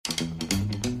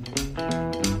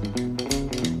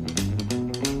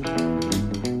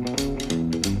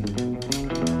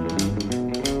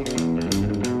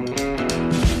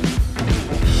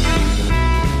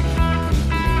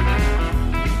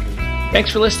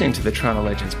Thanks for listening to the Toronto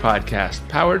Legends podcast,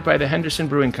 powered by the Henderson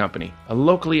Brewing Company, a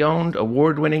locally owned,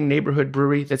 award-winning neighborhood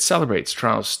brewery that celebrates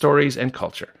Toronto's stories and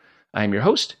culture. I am your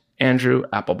host, Andrew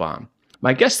Applebaum.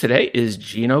 My guest today is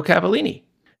Gino Cavallini.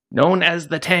 Known as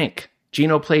the Tank,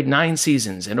 Gino played 9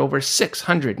 seasons and over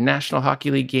 600 National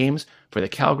Hockey League games for the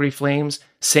Calgary Flames,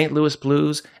 St. Louis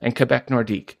Blues, and Quebec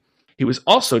Nordique. He was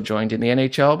also joined in the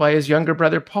NHL by his younger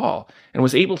brother Paul and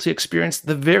was able to experience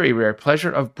the very rare pleasure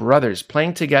of brothers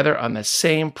playing together on the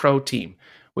same pro team,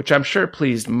 which I'm sure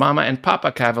pleased Mama and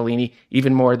Papa Cavallini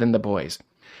even more than the boys.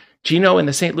 Gino and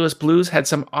the St. Louis Blues had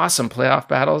some awesome playoff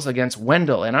battles against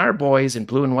Wendell and our boys in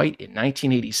blue and white in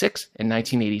 1986 and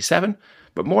 1987,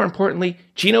 but more importantly,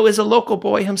 Gino is a local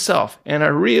boy himself and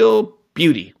a real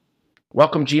beauty.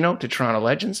 Welcome, Gino, to Toronto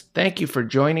Legends. Thank you for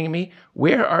joining me.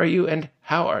 Where are you and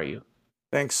how are you?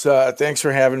 Thanks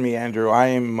for having me, Andrew. I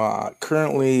am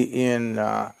currently in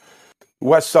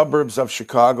west suburbs of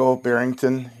Chicago,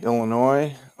 Barrington,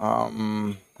 Illinois,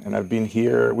 and we've been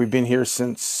here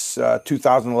since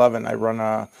 2011. I run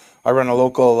a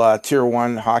local Tier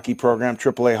 1 hockey program,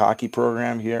 AAA hockey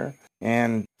program here,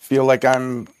 and feel like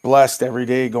I'm blessed every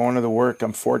day going to the work.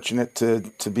 I'm fortunate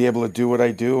to be able to do what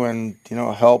I do and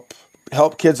help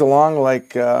kids along like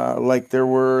there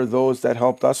were those that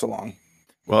helped us along.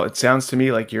 Well, it sounds to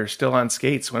me like you're still on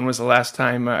skates. When was the last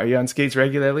time? Are you on skates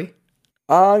regularly?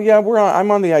 Yeah,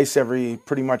 I'm on the ice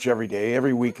pretty much every day,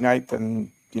 every weeknight,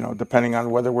 and depending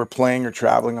on whether we're playing or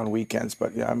traveling on weekends.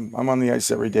 But yeah, I'm on the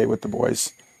ice every day with the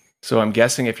boys. So I'm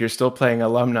guessing if you're still playing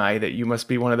alumni, that you must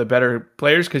be one of the better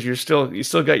players because you still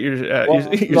got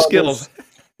your skills.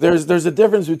 There's a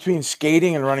difference between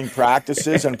skating and running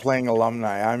practices and playing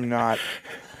alumni.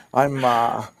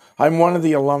 I'm one of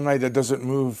the alumni that doesn't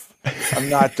move. I'm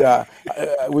not. The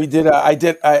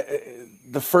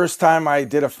first time I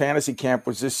did a fantasy camp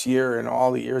was this year, in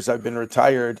all the years I've been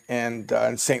retired, and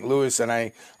in St. Louis. And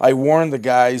I warned the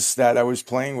guys that I was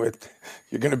playing with,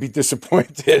 you're going to be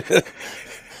disappointed.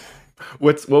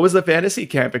 What was the fantasy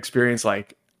camp experience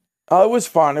like? It was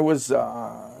fun. It was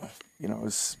it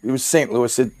was St.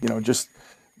 Louis.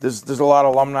 There's a lot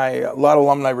of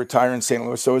alumni retire in St.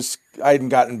 Louis. So I hadn't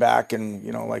gotten back in,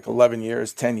 like 11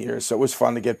 years, 10 years. So it was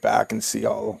fun to get back and see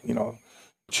all,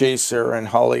 Chaser and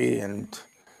Hully and,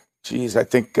 I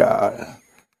think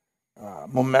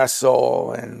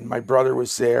Momesso and my brother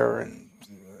was there and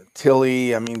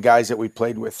Tilly. I mean, guys that we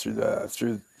played with through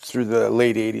the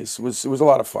late 80s. It was a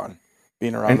lot of fun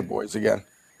being around the boys again.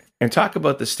 And talk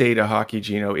about the state of hockey,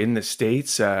 Gino, in the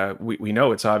States. We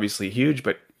know it's obviously huge,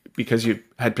 but because you've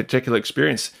had particular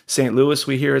experience, St. Louis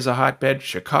we hear is a hotbed,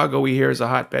 Chicago we hear is a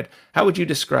hotbed. How would you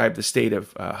describe the state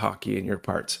of hockey in your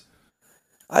parts?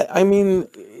 I mean,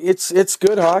 it's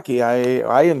good hockey.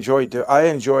 I enjoy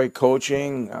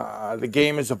coaching. The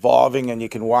game is evolving, and you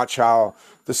can watch how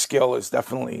the skill is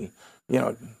definitely,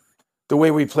 the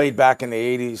way we played back in the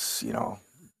 80s.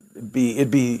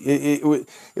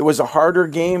 It was a harder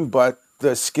game, but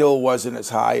the skill wasn't as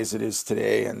high as it is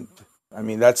today. And I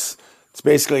mean, it's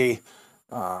basically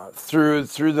through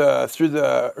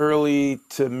the early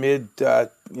to mid, the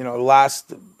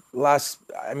last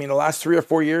 3 or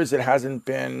 4 years, it hasn't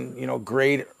been,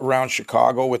 great around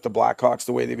Chicago with the Blackhawks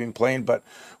the way they've been playing. But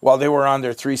while they were on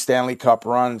their 3 Stanley Cup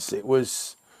runs, it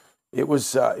was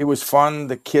fun.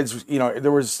 The kids,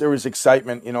 there was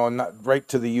excitement, right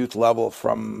to the youth level,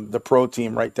 from the pro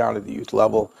team right down to the youth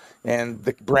level. And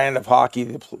the brand of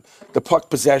hockey, the puck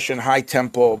possession, high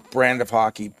tempo brand of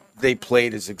hockey they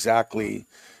played is exactly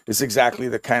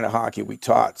the kind of hockey we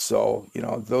taught. So,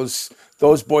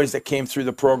 those boys that came through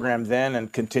the program then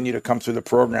and continue to come through the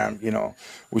program,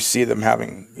 we see them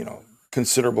having,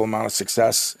 considerable amount of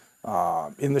success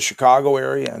in the Chicago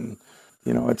area. And,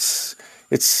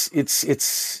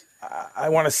 I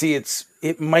want to see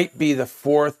it might be the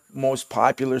 4th most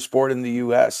popular sport in the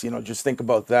US, just think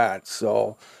about that.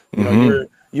 So,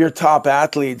 your top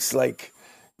athletes, like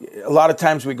a lot of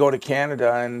times we go to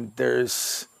Canada and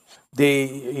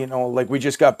like we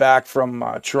just got back from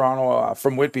Toronto,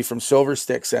 from Whitby, from Silver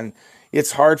Sticks. And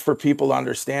it's hard for people to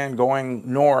understand going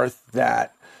north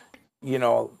that,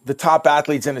 the top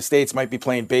athletes in the States might be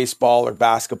playing baseball or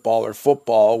basketball or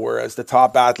football, whereas the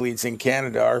top athletes in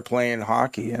Canada are playing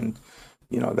hockey. And,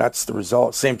 that's the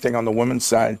result. Same thing on the women's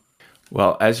side.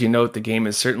 Well, as you note, the game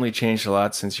has certainly changed a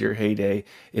lot since your heyday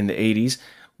in the 80s.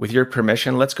 With your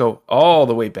permission, let's go all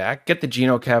the way back. Get the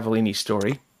Gino Cavallini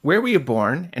story. Where were you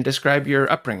born, and describe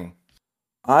your upbringing?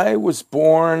 I was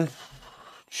born,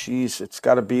 it's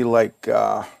got to be like,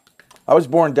 I was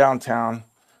born downtown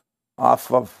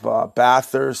off of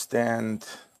Bathurst and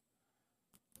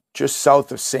just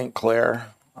south of St.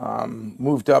 Clair.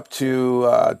 Moved up to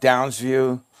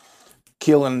Downsview,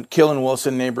 Keelan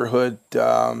Wilson neighborhood,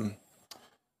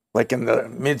 like in the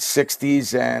mid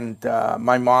 60s, and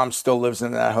my mom still lives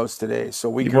in that house today. So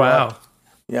Wow.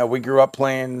 we grew up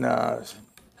playing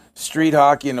street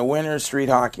hockey in the winter, street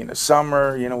hockey in the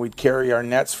summer. We'd carry our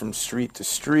nets from street to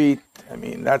street. I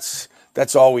mean, that's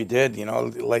all we did.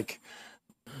 Like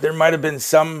there might have been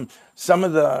some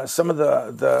of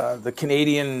the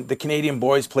Canadian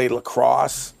boys played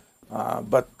lacrosse,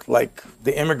 but like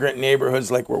the immigrant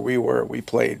neighborhoods, like where we were, we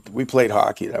played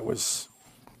hockey. That was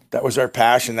our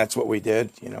passion. That's what we did,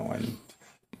 and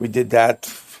we did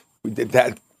that. We did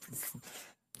that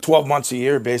 12 months a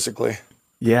year, basically.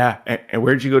 Yeah. And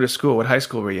where'd you go to school? What high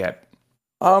school were you at?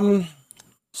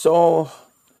 So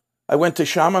I went to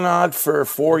Chaminade for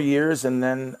 4 years, and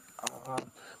then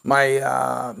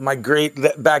my grade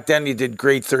back then you did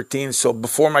grade 13. So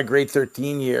before my grade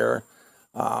 13 year,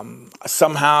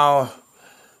 somehow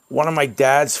one of my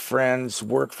dad's friends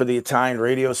worked for the Italian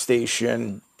radio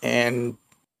station and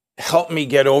helped me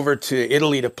get over to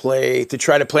Italy to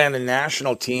try to play on the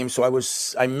national team. So I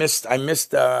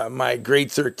missed my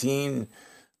grade 13,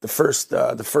 the first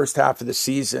half of the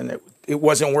season. It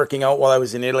wasn't working out while I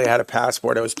was in Italy. I had a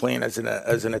passport. I was playing as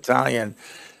an Italian.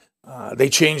 They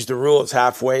changed the rules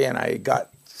halfway, and I got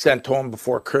sent home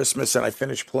before Christmas. And I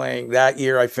finished playing that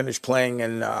year. I finished playing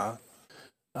in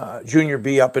Junior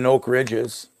B up in Oak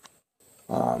Ridges,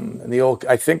 and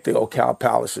I think the old Cal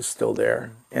Palace is still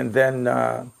there. And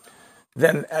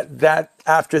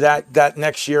after that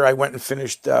next year, I went and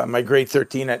finished my grade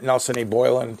 13 at Nelson A.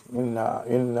 Boylan in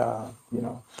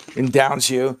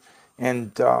Downsview.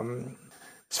 And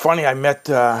it's funny,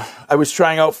 I was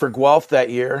trying out for Guelph that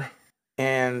year,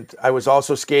 and I was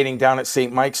also skating down at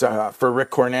St. Mike's for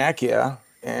Rick Cornacchia,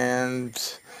 and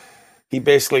he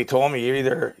basically told me, you're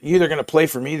either going to play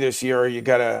for me this year, or you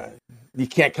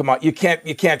can't come out. You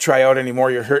can't try out anymore.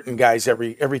 You're hurting guys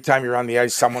every time you're on the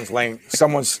ice.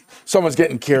 Someone's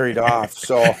getting carried off.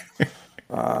 So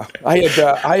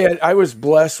I was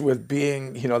blessed with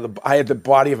being, I had the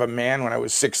body of a man when I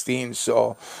was 16.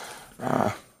 So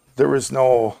I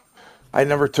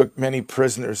never took many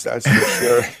prisoners. That's for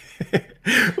sure.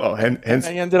 Well, hence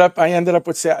I ended up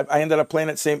playing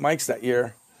at St. Mike's that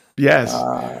year. Yes.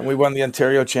 And we won the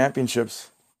Ontario championships.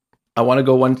 I want to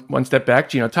go one step back,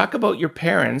 Gino. Talk about your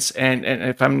parents, and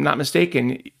if I'm not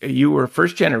mistaken, you were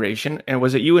first generation. And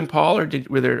was it you and Paul, or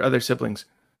were there other siblings?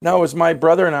 No, it was my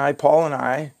brother and I, Paul and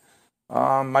I.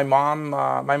 My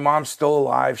mom's still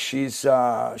alive. She's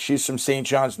from St.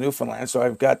 John's, Newfoundland, so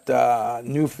I've got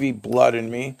Newfie blood in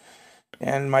me.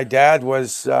 And my dad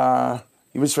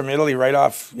he was from Italy right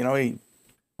off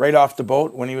the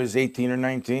boat when he was 18 or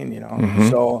 19. Mm-hmm.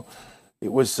 So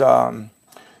it was.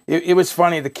 It was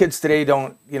funny. The kids today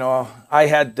don't,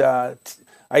 our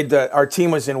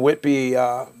team was in Whitby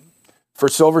for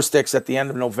Silver Sticks at the end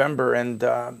of November, and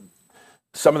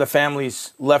some of the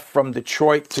families left from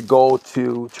Detroit to go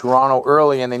to Toronto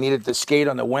early, and they needed to skate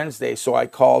on the Wednesday. So I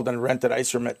called and rented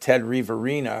ice from at Ted Reeve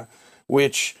Arena,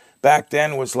 which back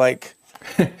then was like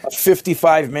a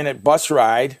 55-minute bus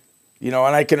ride, and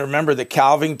I can remember the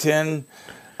Calvington.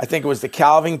 I think it was the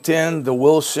Calvington, the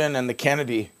Wilson, and the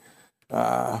Kennedy.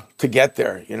 To get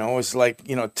there, it's like,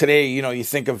 today, you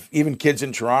think of even kids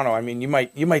in Toronto. I mean, you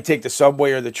might take the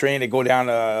subway or the train to go down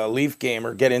to a Leaf game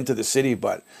or get into the city,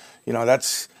 but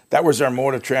that was our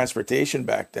mode of transportation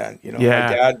back then.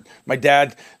 Yeah. My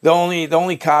dad, the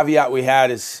only caveat we had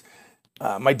is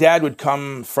my dad would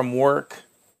come from work,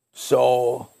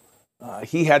 so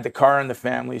he had the car in the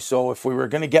family. So if we were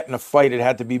going to get in a fight, it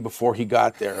had to be before he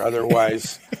got there.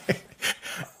 Otherwise,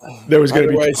 there was going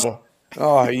to be trouble.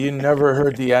 Oh, you never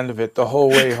heard the end of it the whole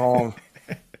way home.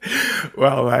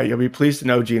 Well, you'll be pleased to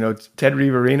know, Gino, Ted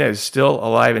Reeve Arena is still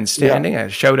alive and standing. Yeah. A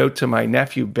shout out to my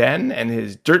nephew, Ben, and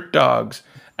his Dirt Dogs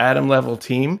Adam level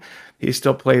team. He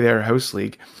still play their house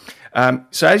league.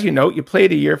 So as you note, you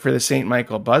played a year for the St.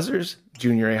 Michael Buzzers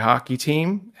junior A hockey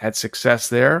team, had success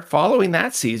there. Following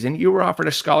that season, you were offered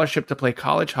a scholarship to play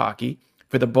college hockey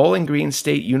for the Bowling Green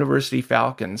State University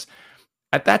Falcons.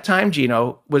 At that time,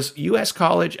 Gino, was U.S.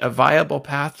 college a viable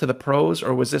path to the pros,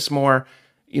 or was this more,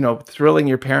 thrilling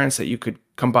your parents that you could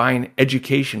combine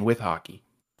education with hockey?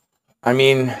 I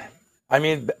mean,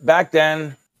 back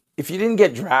then, if you didn't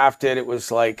get drafted, it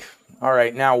was like, all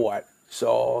right, now what?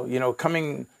 So,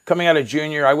 coming out of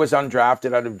junior, I was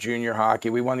undrafted out of junior hockey.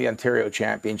 We won the Ontario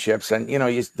championships, and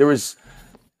there was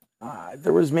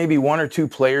maybe one or two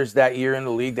players that year in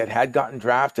the league that had gotten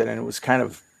drafted, and it was kind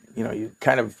of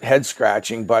head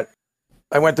scratching, but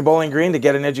I went to Bowling Green to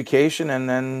get an education. And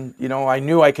then, I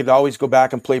knew I could always go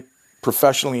back and play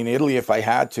professionally in Italy if I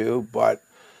had to, but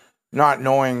not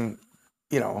knowing,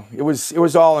 it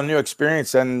was all a new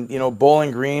experience. And,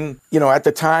 Bowling Green, at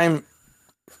the time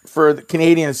for the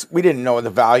Canadians, we didn't know the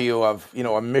value of,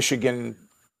 a Michigan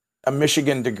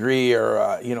degree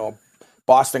or,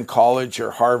 Boston College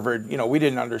or Harvard. We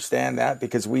didn't understand that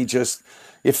because we just,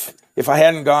 if I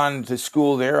hadn't gone to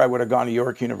school there, I would have gone to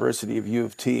York University of U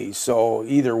of T. So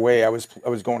either way, I was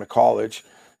going to college.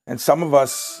 And some of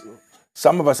us,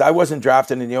 I wasn't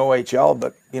drafted in the OHL,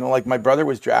 but like my brother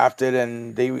was drafted,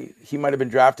 and he might have been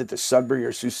drafted to Sudbury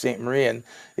or Sault Ste. Marie, and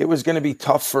it was going to be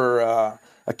tough for a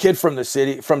kid from the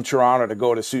city, from Toronto, to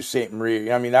go to Sault Ste. Marie.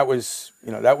 I mean, that was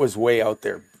way out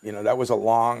there. That was a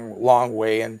long, long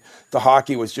way, and the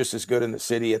hockey was just as good in the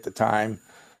city at the time.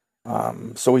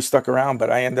 So we stuck around,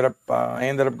 but I ended up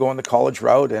going the college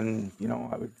route, and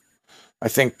I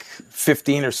think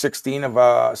 15 or 16 of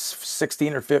us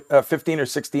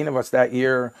that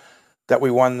year that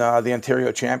we won the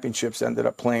Ontario Championships ended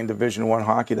up playing Division I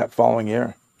hockey that following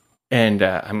year. And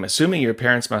I'm assuming your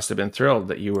parents must have been thrilled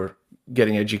that you were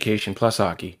getting education plus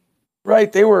hockey.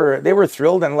 Right, they were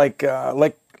thrilled, and like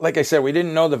I said, we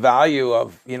didn't know the value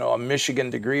of a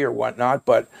Michigan degree or whatnot,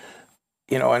 but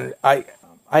and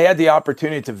I had the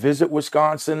opportunity to visit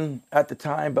Wisconsin at the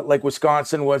time, but like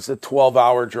Wisconsin was a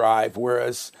 12-hour drive,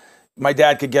 whereas my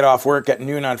dad could get off work at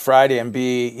noon on Friday and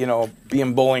be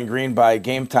in Bowling Green by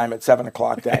game time at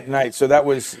 7:00 that night. So that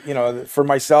was, for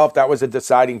myself, that was a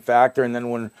deciding factor. And then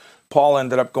when Paul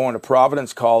ended up going to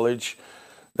Providence College,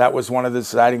 that was one of the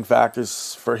deciding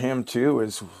factors for him too,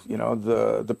 is,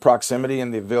 the proximity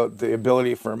and the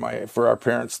ability for our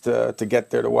parents to get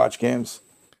there to watch games.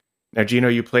 Now, Gino,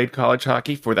 you played college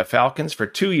hockey for the Falcons for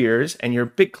 2 years, and your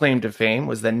big claim to fame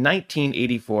was the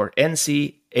 1984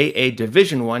 NCAA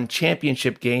Division I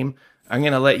championship game. I'm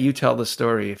going to let you tell the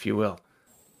story, if you will.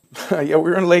 Yeah,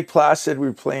 we were in Lake Placid. We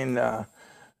were playing. I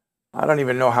don't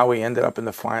even know how we ended up in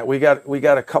the final. We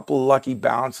got a couple lucky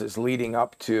bounces leading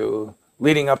up to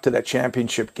that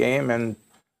championship game, and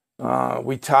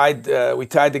we tied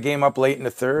the game up late in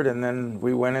the third, and then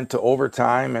we went into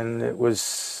overtime, and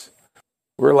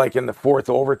we're like in the fourth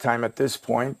overtime at this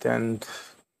point, and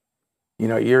we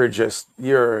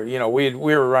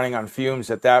were running on fumes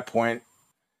at that point.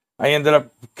 I ended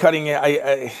up cutting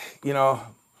it.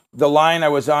 The line I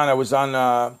was on.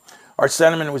 Our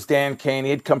centerman was Dan Kane. He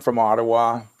had come from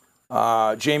Ottawa.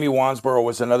 Jamie Wansborough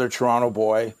was another Toronto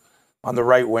boy on the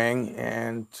right wing,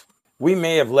 and we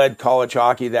may have led college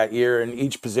hockey that year in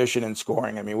each position in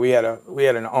scoring. I mean, we had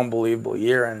an unbelievable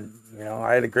year, and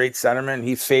I had a great centerman.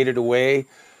 He faded away,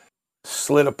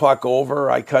 slid a puck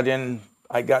over. I cut in.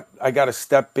 I got a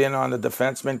step in on the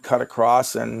defenseman, cut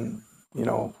across, and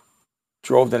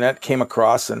drove the net, came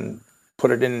across, and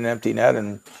put it in an empty net,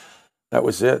 and that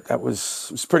was it. It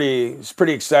was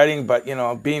pretty exciting, but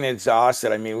being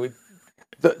exhausted. I mean,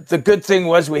 the good thing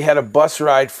was we had a bus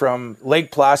ride from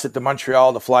Lake Placid to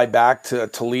Montreal to fly back to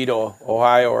Toledo,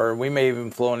 Ohio, or we may have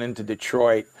even flown into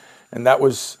Detroit, and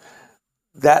the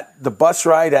bus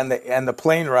ride and the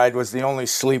plane ride was the only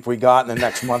sleep we got in the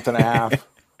next month and a half.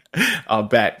 I'll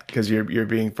bet, because you're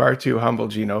being far too humble,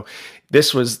 Gino.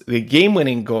 This was the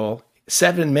game-winning goal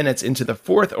 7 minutes into the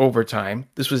fourth overtime.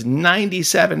 This was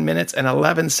 97 minutes and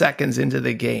 11 seconds into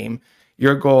the game.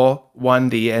 Your goal won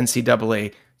the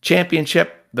NCAA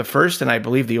championship, the first and I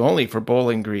believe the only for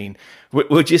Bowling Green.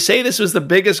 Would you say this was the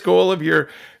biggest goal of your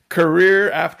career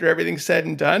after everything's said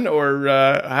and done, or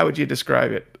how would you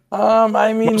describe it?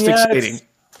 I mean, most exciting.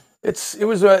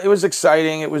 It was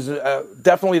exciting. It was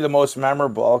definitely the most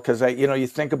memorable, because you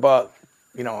think about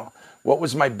what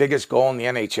was my biggest goal in the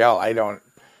NHL.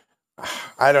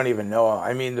 I don't even know.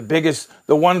 I mean,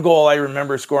 the one goal I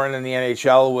remember scoring in the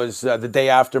NHL was the day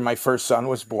after my first son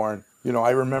was born.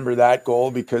 I remember that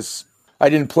goal because I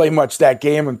didn't play much that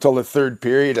game until the third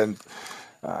period. And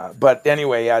but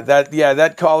anyway,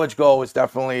 that college goal was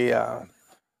definitely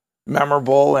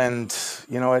memorable, and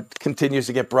it continues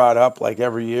to get brought up like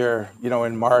every year.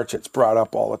 In March, it's brought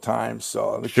up all the time.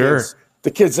 So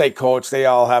the kids I coach, they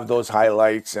all have those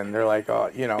highlights, and they're like, oh,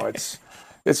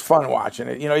 it's fun watching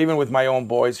it. Even with my own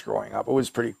boys growing up, it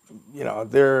was pretty.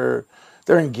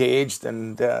 They're engaged,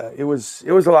 and it was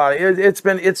a lot. It's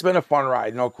been a fun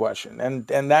ride, no question. And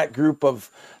that group of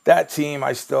that team,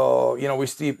 I still,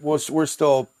 we're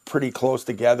still pretty close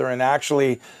together. And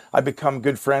actually, I become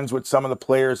good friends with some of the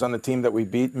players on the team that we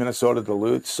beat, Minnesota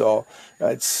Duluth. So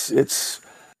it's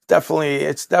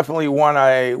definitely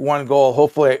one goal.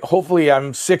 Hopefully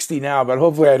I'm 60 now, but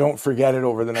hopefully I don't forget it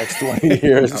over the next 20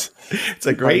 years. It's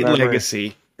a great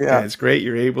legacy. Yeah, and it's great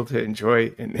you're able to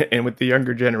enjoy and with the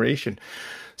younger generation.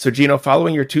 So, Gino,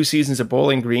 following your 2 seasons at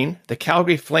Bowling Green, the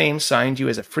Calgary Flames signed you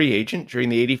as a free agent during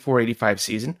the 84-85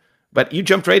 season, but you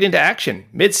jumped right into action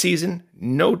mid-season.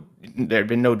 There had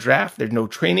been no draft, there's no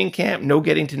training camp, no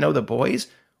getting to know the boys.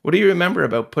 What do you remember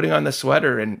about putting on the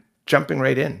sweater and jumping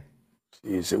right in?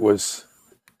 Jeez,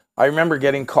 I remember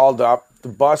getting called up. The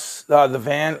bus, the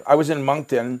van, I was in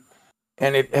Moncton,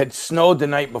 and it had snowed the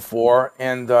night before,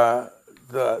 and the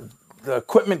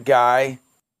equipment guy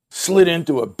slid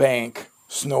into a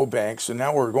snowbank. So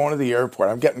now we're going to the airport.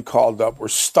 I'm getting called up. We're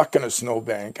stuck in a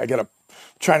snowbank.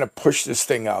 Trying to push this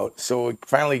thing out. So we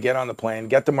finally get on the plane,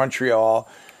 get to Montreal,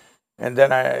 and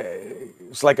then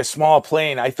it's like a small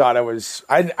plane. I thought I was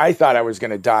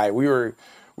going to die.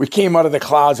 We came out of the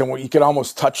clouds and you could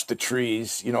almost touch the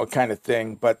trees, kind of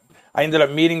thing. But I ended up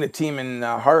meeting the team in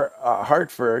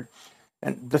Hartford,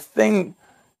 and the thing,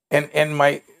 and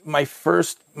my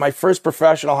first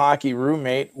professional hockey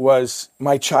roommate was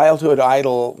my childhood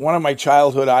idol. One of my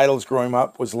childhood idols growing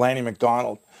up was Lanny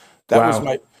McDonald. That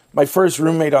was my first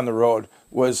roommate on the road.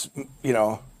 Was, you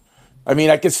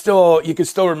could still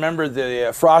remember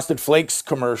the Frosted Flakes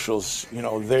commercials.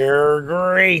 They're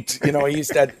great. He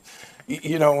used that,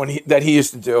 he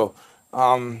used to do.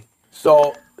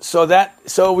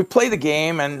 So we play the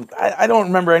game, and I don't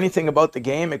remember anything about the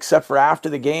game except for after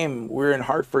the game we were in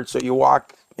Hartford. So you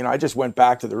walk. I just went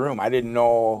back to the room. I didn't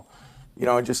know,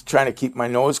 just trying to keep my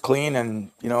nose clean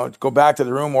and, go back to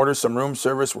the room, order some room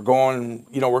service. We're going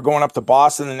up to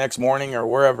Boston the next morning or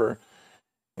wherever.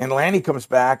 And Lanny comes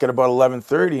back at about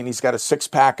 11:30, and he's got a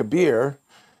 6-pack of beer.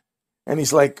 And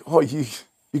he's like, "Oh, you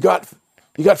got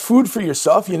food for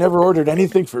yourself? You never ordered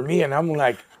anything for me?" And I'm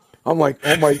like, oh my,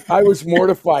 I was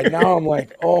mortified. Now I'm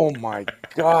like, oh my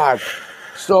God.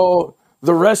 So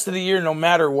the rest of the year, no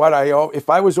matter what, if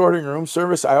I was ordering room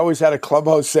service, I always had a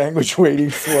clubhouse sandwich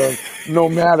waiting for him, no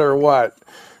matter what.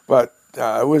 But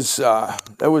it was a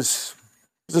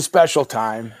special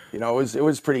time. It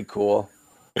was pretty cool.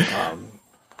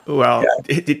 Well,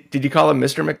 yeah. Did you call him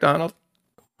Mr. McDonald?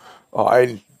 Oh,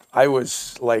 I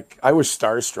was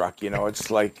starstruck.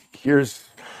 It's like, here's.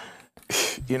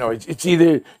 It's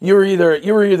either you were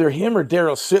either him or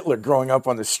Daryl Sittler growing up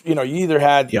on the. You either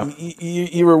had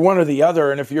you were one or the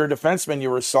other, and if you're a defenseman, you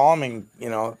were Salming.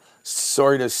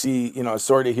 Sorry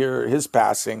to hear his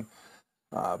passing,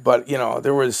 but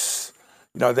there was.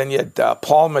 Then you had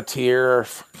Paul Matier.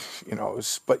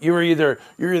 But you were either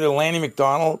Lanny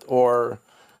McDonald or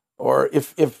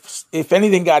if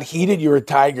anything got heated, you were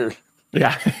Tiger.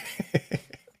 Yeah.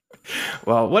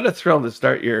 Well, what a thrill to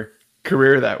start your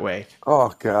career that way.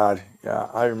 Oh God, yeah,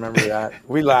 I remember that.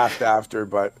 We laughed after,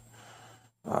 but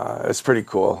it's pretty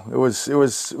cool. It was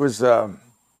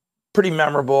pretty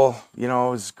memorable. It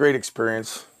was a great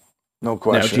experience, no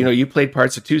question. Now, Gino, you played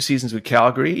parts of 2 seasons with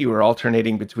Calgary. You were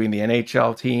alternating between the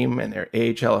NHL team and their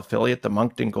AHL affiliate, the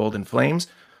Moncton Golden Flames.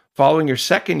 Following your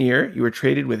second year, you were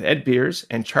traded with Ed Beers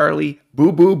and Charlie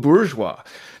Boo Boo Bourgeois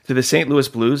to the St. Louis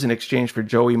Blues in exchange for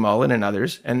Joey Mullen and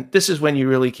others. And this is when you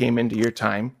really came into your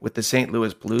time with the St.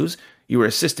 Louis Blues. You were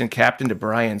assistant captain to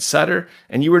Brian Sutter,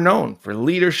 and you were known for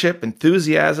leadership,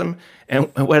 enthusiasm,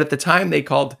 and what at the time they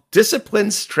called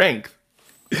disciplined strength.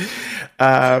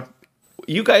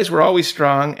 You guys were always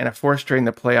strong and a force during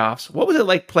the playoffs. What was it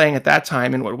like playing at that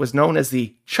time in what was known as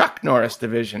the Chuck Norris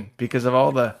division because of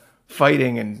all the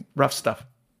fighting and rough stuff?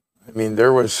 I mean,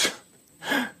 there was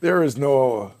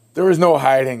no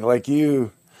hiding. Like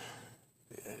it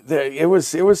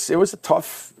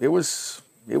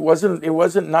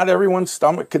wasn't not everyone's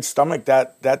could stomach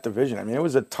that division. I mean, it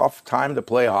was a tough time to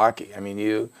play hockey. I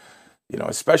mean,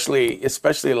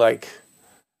 especially like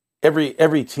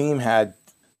every team had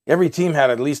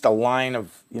at least a line of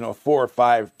 4 or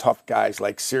 5 tough guys,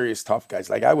 like serious tough guys.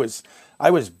 Like I was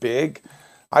big.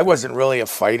 I wasn't really a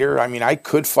fighter. I mean, I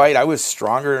could fight. I was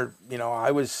stronger.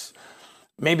 I was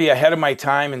maybe ahead of my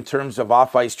time in terms of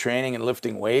off-ice training and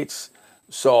lifting weights.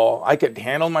 So I could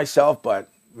handle myself, but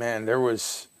man,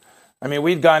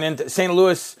 we'd gone into St.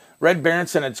 Louis. Red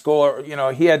Berenson had scored,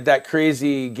 he had that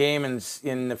crazy game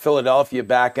in Philadelphia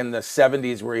back in the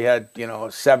 70s where he had,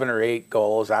 7 or 8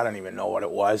 goals. I don't even know what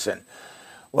it was. And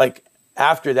like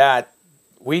after that,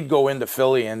 we'd go into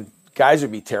Philly and guys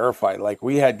would be terrified. Like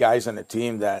we had guys on the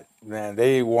team that, man,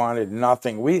 they wanted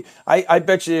nothing. I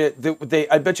bet you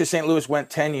St. Louis went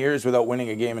 10 years without winning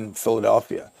a game in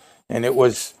Philadelphia. And it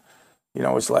was,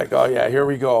 it's like, oh yeah, here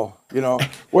we go.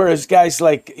 Whereas guys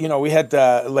like, we had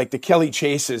the Kelly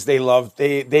Chases, they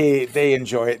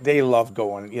enjoy it. They love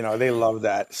going, they love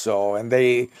that. So, and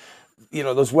they,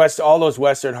 all those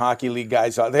Western Hockey League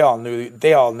guys, they all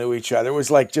knew each other. It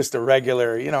was like just a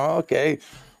regular, okay,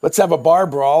 let's have a bar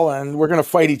brawl and we're going to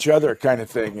fight each other kind of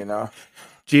thing, you know.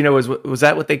 Gino, was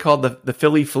that what they called the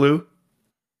Philly flu?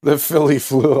 The Philly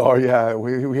flu. Oh yeah,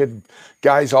 we had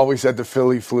guys always had the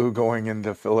Philly flu going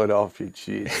into Philadelphia.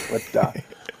 Jeez, but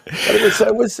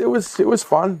it was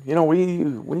fun. You know, we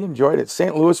enjoyed it.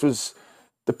 St. Louis was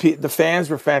the fans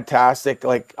were fantastic.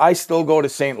 Like I still go to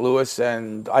St. Louis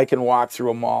and I can walk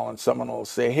through a mall and someone will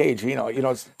say, "Hey, Gino," you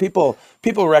know, people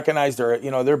recognize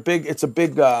they're big. It's a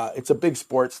big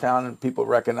sports town and people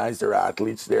recognize their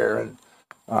athletes there and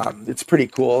it's pretty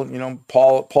cool. You know,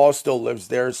 Paul still lives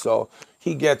there, so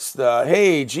he gets the,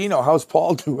 "Hey, Gino, how's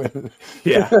Paul doing?"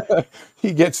 Yeah.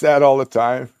 He gets that all the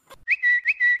time.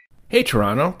 Hey,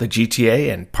 Toronto, the GTA,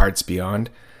 and parts beyond.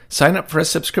 Sign up for a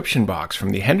subscription box from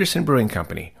the Henderson Brewing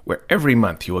Company, where every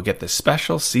month you will get the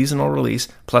special seasonal release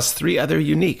plus 3 other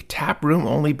unique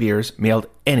tap-room-only beers mailed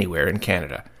anywhere in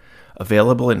Canada.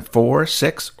 Available in 4,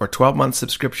 6, or 12-month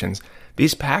subscriptions,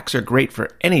 these packs are great for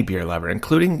any beer lover,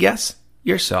 including, yes,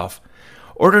 yourself.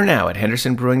 Order now at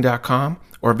hendersonbrewing.com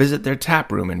or visit their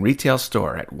tap room and retail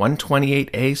store at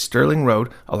 128A Sterling Road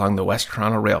along the West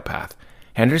Toronto Rail Path.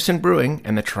 Henderson Brewing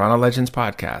and the Toronto Legends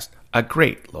Podcast, a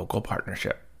great local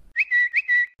partnership.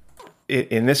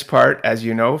 In this part, as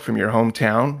you know from your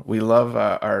hometown, we love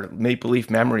our Maple Leaf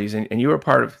memories, and you were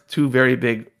part of 2 very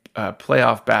big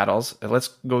playoff battles. Let's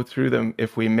go through them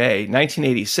if we may.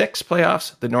 1986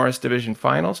 playoffs, the Norris Division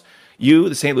Finals. You,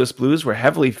 the St. Louis Blues, were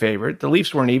heavily favored. The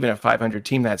Leafs weren't even a 500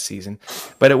 team that season,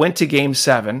 but it went to Game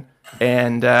 7,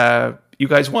 and you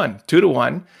guys won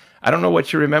 2-1. I don't know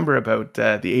what you remember about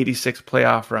the 86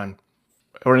 playoff run,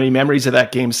 or any memories of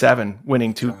that Game 7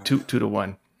 winning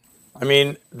 2-1. I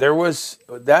mean, there was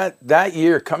that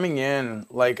year coming in.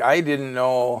 Like I didn't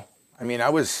know. I mean,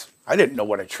 I didn't know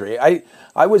what a trade.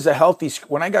 I was a healthy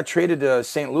when I got traded to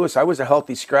St. Louis. I was a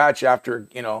healthy scratch after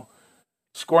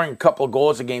scoring a couple of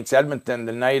goals against Edmonton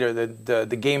the night or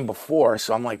the game before.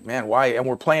 So I'm like, man, why? And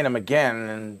we're playing them again,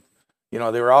 and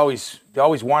they always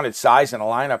wanted size in a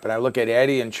lineup. And I look at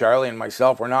Eddie and Charlie and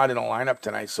myself. We're not in a lineup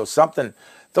tonight. So something.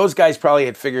 Those guys probably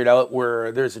had figured out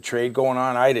where there's a trade going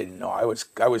on. I didn't know. I was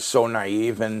so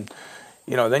naive, and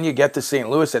then you get to St.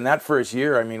 Louis, and that first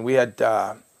year, I mean, we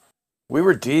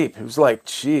were deep. It was like,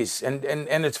 geez, and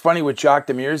it's funny with Jacques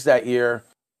Demers that year.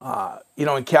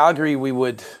 In Calgary,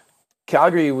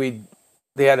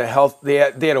 they had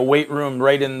a weight room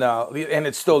right in and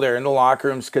it's still there in the locker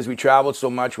rooms because we traveled so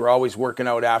much. We're always working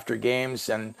out after games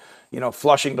and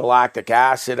flushing the lactic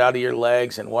acid out of your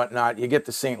legs and whatnot. You get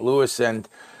to St. Louis and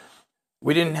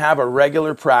we didn't have a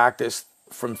regular practice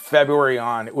from February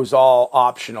on. It was all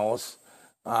optionals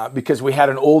because we had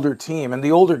an older team, and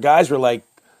the older guys were like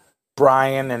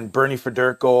Brian and Bernie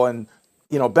Federko, and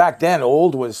back then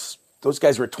those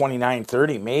guys were 29,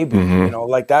 30 maybe,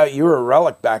 like that. You were a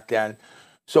relic back then.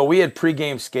 So we had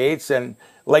pregame skates, and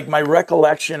like my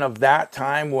recollection of that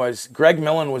time was Greg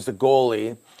Millen was the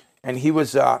goalie, and he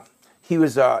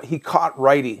caught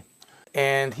righty,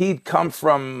 and he'd come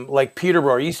from like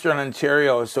Peterborough, Eastern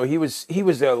Ontario. So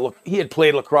he had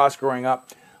played lacrosse growing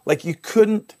up. Like this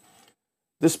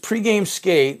pregame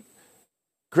skate,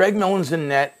 Greg Millen's in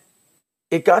net.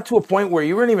 It got to a point where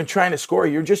you weren't even trying to score.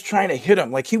 You're just trying to hit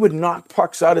him. Like he would knock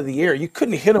pucks out of the air. You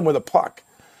couldn't hit him with a puck.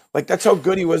 Like that's how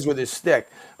good he was with his stick.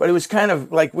 But it was kind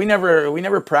of like we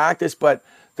never practiced, but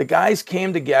the guys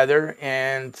came together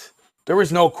and there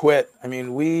was no quit. I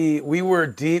mean, we were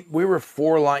deep. We were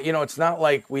 4 lines. It's not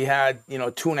like we had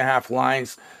 2.5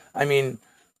 lines. I mean,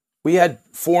 we had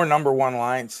 4 number 1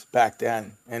 lines back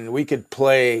then, and we could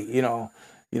play.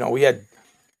 We had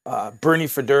Bernie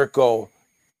Federko,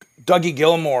 Dougie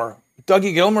Gilmore.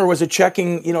 Dougie Gilmore was a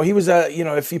checking. He was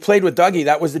if you played with Dougie,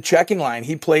 that was the checking line.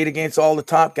 He played against all the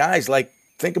top guys. Like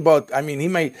think about. I mean, he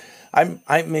may.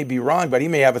 I may be wrong, but he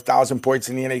may have 1,000 points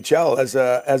in the NHL as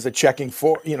a checking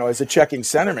as a checking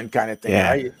centerman kind of thing. Yeah.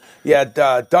 Right? You had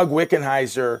Doug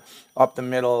Wickenheiser up the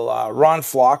middle, Ron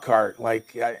Flockhart.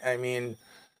 Like I mean,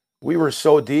 we were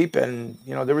so deep, and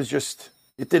there was just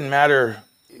it didn't matter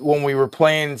when we were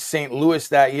playing St. Louis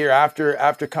that year.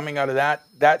 After coming out of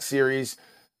that series,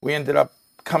 we ended up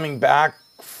coming back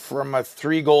from a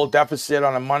 3-goal deficit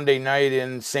on a Monday night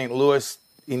in St. Louis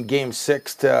in Game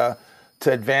 6 to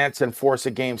advance and force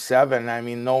a Game 7. I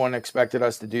mean, no one expected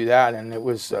us to do that, and it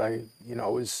was, it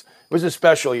was a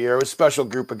special year. It was a special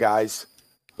group of guys.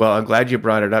 Well, I'm glad you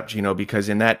brought it up, Gino, because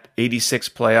in that 86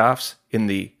 playoffs, in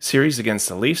the series against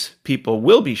the Leafs, people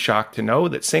will be shocked to know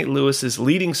that St. Louis's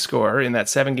leading scorer in that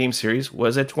 7-game series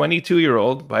was a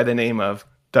 22-year-old by the name of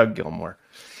Doug Gilmore.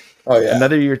 Oh yeah.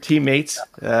 Another of your teammates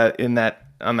on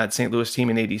that St. Louis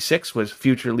team in 86 was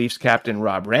future Leafs captain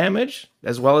Rob Ramage,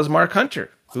 as well as Mark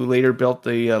Hunter, who later built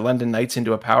the London Knights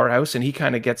into a powerhouse, and he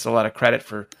kind of gets a lot of credit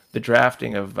for the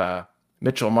drafting of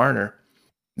Mitchell Marner.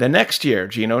 The next year,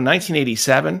 Gino,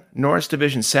 1987, Norris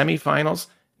Division semifinals.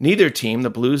 Neither team, the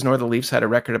Blues nor the Leafs, had a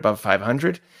record above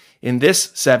 500. In this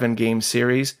 7-game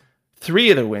series,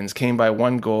 3 of the wins came by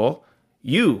 1 goal.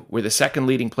 You were the second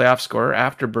leading playoff scorer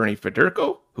after Bernie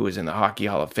Federko, who is in the Hockey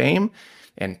Hall of Fame,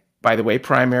 and by the way,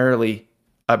 primarily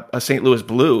a St. Louis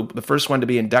Blue, the first one to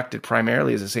be inducted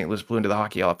primarily as a St. Louis Blue into the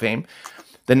Hockey Hall of Fame.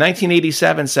 The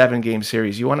 1987 7-game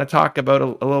series, you want to talk about a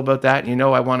little about that? And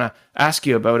I want to ask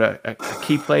you about a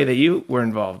key play that you were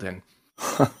involved in.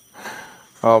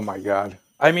 Oh my God!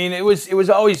 I mean, it was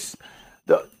always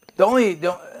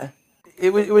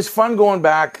it was fun going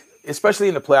back, especially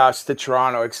in the playoffs, to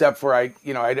Toronto. Except for I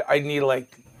need like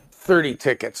 30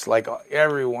 tickets. Like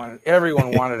everyone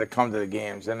wanted to come to the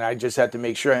games, and I just had to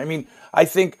make sure. I mean, I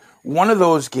think one of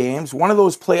those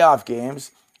playoff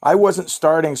games, I wasn't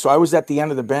starting, so I was at the end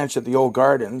of the bench at the Old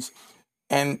Gardens,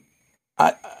 and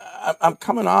I'm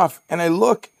coming off, and I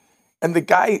look, and the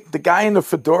guy in the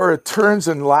fedora turns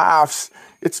and laughs.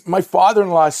 It's my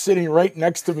father-in-law sitting right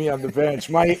next to me on the bench.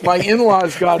 My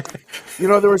in-laws got, there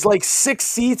was like 6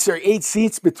 seats or 8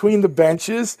 seats between the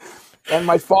benches, and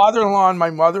my father-in-law and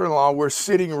my mother-in-law were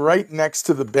sitting right next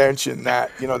to the bench. And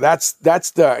that's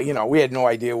the, we had no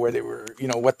idea where they were,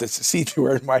 what the seats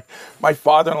were. My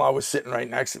father-in-law was sitting right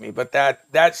next to me. But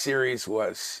that series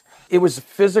was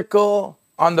physical,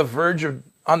 on the verge or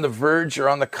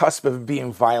on the cusp of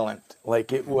being violent.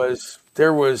 Like I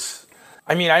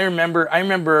remember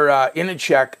in a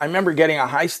check, I remember getting a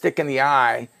high stick in the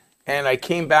eye, and I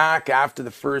came back after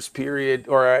the first period,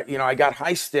 or, I got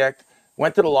high sticked,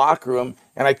 went to the locker room,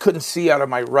 and I couldn't see out of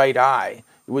my right eye.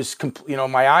 It was,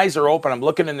 my eyes are open. I'm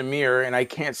looking in the mirror, and I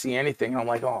can't see anything. And I'm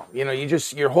like, oh,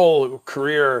 your whole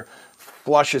career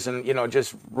flushes and,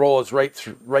 just rolls right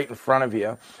in front of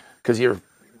you, because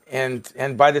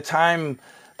and by the time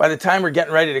we're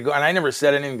getting ready to go, and I never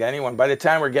said anything to anyone, by the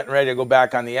time we're getting ready to go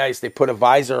back on the ice, they put a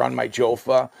visor on my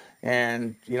Jofa.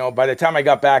 And, by the time I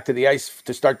got back to the ice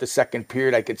to start the second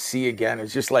period, I could see again.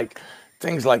 It's just like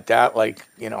things like that. Like,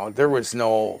 there was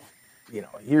no,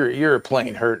 you're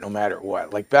playing hurt no matter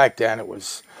what. Like back then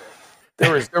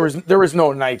there was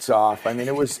no nights off. I mean,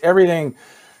 it was everything,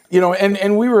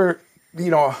 and we were,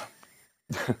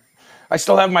 I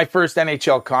still have my first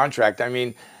NHL contract. I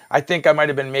mean, I think I might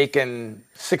have been making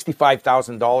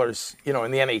 $65,000,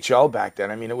 in the NHL back then.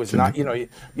 I mean, it was not,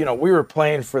 we were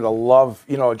playing for the love,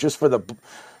 just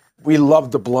we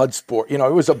loved the blood sport. It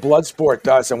was a blood sport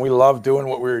to us, and we loved doing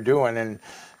what we were doing. And,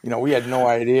 we had no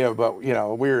idea, but, we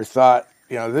were thought,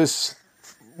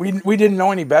 we didn't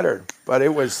know any better. But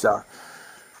it was,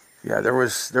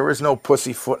 there was no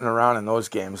pussyfooting around in those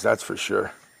games, that's for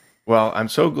sure. Well, I'm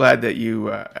so glad that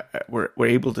you were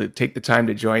able to take the time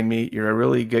to join me. You're a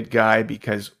really good guy,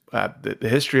 because the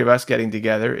history of us getting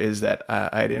together is that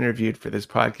I had interviewed for this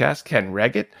podcast Ken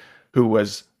Reggett, who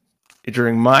was,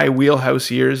 during my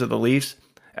wheelhouse years of the Leafs,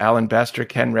 Alan Bester,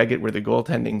 Ken Reggett were the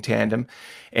goaltending tandem.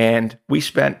 And we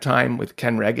spent time with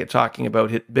Ken Reggett talking about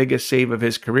his biggest save of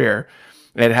his career.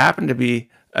 And it happened to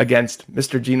be against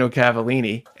Mr. Gino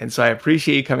Cavallini. And so I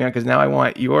appreciate you coming on, because now I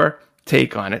want your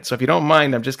take on it. So if you don't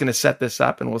mind, I'm just going to set this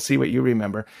up and we'll see what you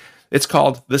remember. It's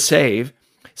called The Save.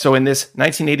 So in this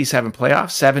 1987 playoff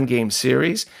 7-game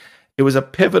series, it was a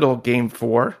pivotal game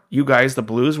 4. You guys, the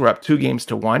Blues, were up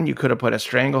 2-1. You could have put a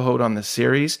stranglehold on the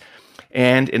series.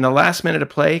 And in the last minute of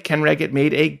play, Ken Reggett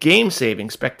made a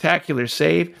game-saving, spectacular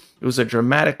save. It was a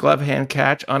dramatic glove hand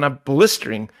catch on a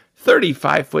blistering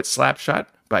 35-foot slap shot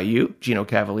by you, Gino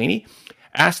Cavallini.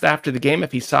 Asked after the game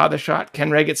if he saw the shot,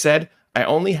 Ken Reggett said, "I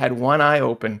only had one eye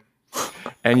open."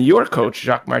 And your coach,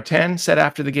 Jacques Martin, said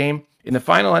after the game, "In the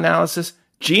final analysis,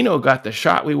 Gino got the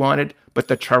shot we wanted, but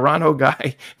the Toronto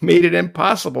guy made it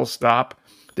impossible stop."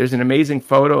 There's an amazing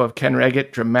photo of Ken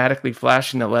Reggett dramatically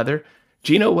flashing the leather.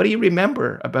 Gino, what do you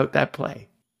remember about that play?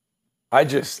 I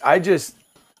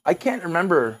can't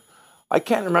remember. I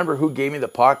can't remember who gave me the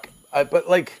puck, but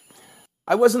like,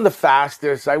 I wasn't the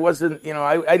fastest. I wasn't,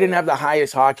 I didn't have the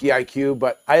highest hockey IQ,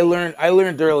 but I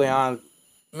learned early on,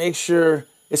 make sure,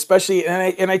 especially,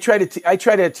 and I try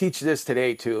to teach this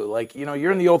today too. Like,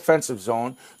 you're in the offensive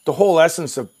zone. The whole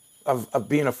essence of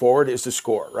being a forward is to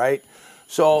score, right?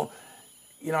 So,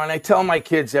 and I tell my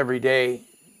kids every day,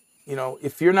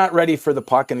 if you're not ready for the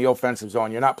puck in the offensive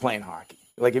zone, you're not playing hockey.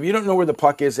 Like, if you don't know where the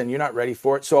puck is and you're not ready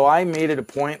for it. So I made it a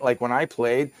point, like when I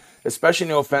played, especially in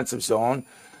the offensive zone,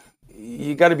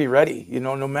 you got to be ready,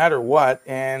 no matter what,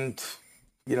 and,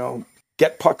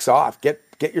 get pucks off, get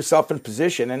yourself in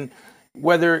position. And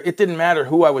whether, it didn't matter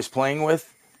who I was playing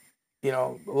with,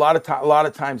 a lot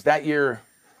of times that year,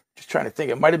 just trying to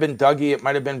think, it might have been Dougie, it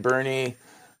might have been Bernie.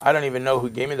 I don't even know who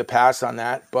gave me the pass on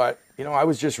that, but I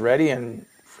was just ready and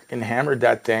freaking hammered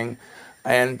that thing.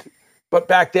 And but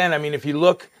back then, I mean, if you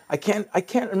look, I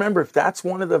can't remember if that's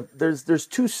one of the there's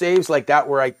two saves like that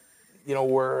where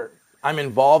where I'm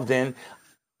involved in.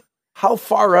 How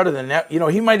far out of the net,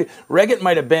 Reggett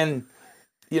might have been,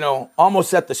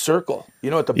 almost at the circle,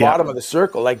 at the bottom of the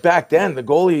circle. Like back then, the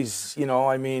goalies,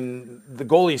 the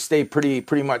goalies stay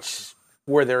pretty much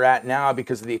where they're at now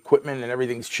because of the equipment and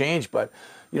everything's changed. But,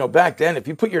 back then, if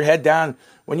you put your head down,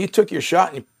 when you took your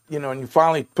shot and you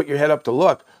finally put your head up to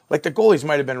look, like the goalies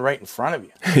might have been right in front of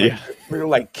you. Yeah. We were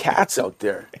like cats out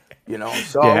there,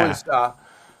 So it was,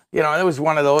 it was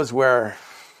one of those where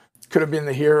could have been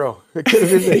the hero. It could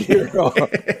have been the hero.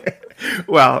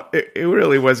 Well, it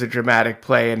really was a dramatic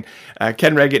play. And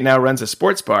Ken Reggett now runs a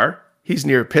sports bar. He's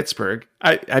near Pittsburgh.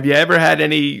 Have you ever had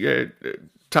any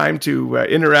time to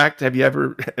interact? Have you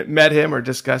ever met him or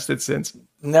discussed it since?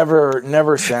 Never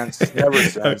since. Okay.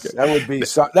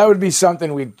 That would be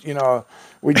something we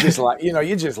just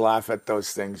you just laugh at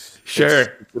those things. Sure,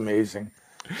 it's amazing.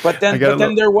 But then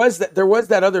there was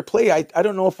that other play. I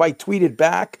don't know if I tweeted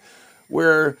back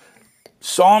where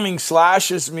Salming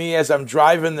slashes me as I'm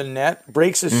driving the net,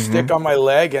 breaks his stick on my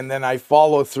leg, and then I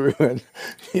follow through, and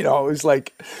it was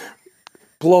like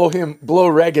blow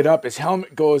Reggett up. His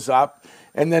helmet goes up,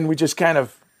 and then we just kind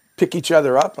of pick each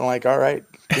other up. And like, all right,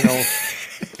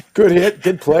 good hit,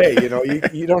 good play.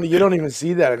 You don't even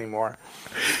see that anymore.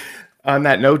 On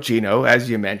that note, Gino,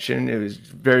 as you mentioned, it was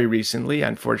very recently.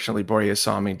 Unfortunately, Boreas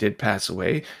Salming did pass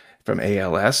away from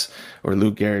ALS or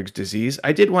Lou Gehrig's disease.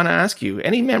 I did want to ask you,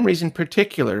 any memories in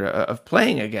particular of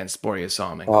playing against Boreas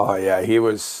Salming? Oh, yeah, he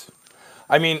was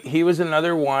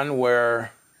another one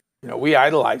where, we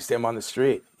idolized him on the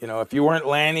street. If you weren't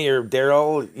Lanny or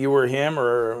Daryl, you were him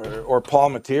or Paul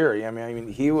Materi. I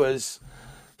mean, he was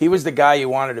the guy you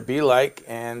wanted to be like,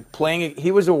 and playing,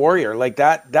 he was a warrior. Like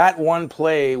that one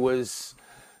play was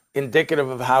indicative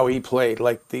of how he played.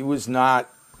 Like he was not,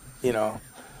 and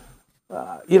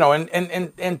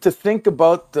to think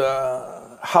about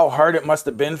how hard it must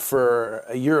have been for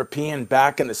a European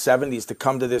back in the 70s to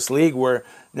come to this league where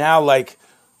now, like,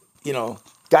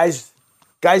 guys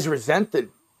resented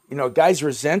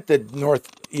North,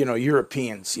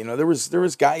 Europeans. There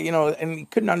was guy, and he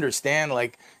couldn't understand,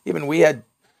 like, even we had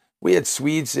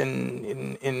Swedes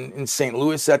in St.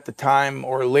 Louis at the time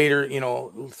or later,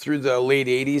 through the late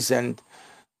 80s, and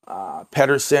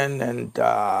Pedersen, and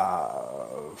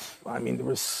there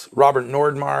was Robert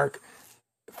Nordmark.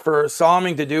 For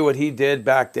Salming to do what he did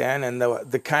back then, and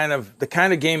the kind of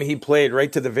game he played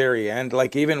right to the very end,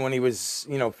 like even when he was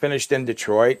finished in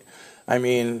Detroit,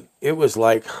 it was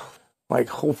like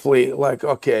hopefully, like,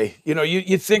 okay,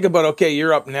 you think about, okay,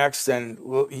 you're up next, and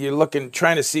you're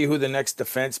trying to see who the next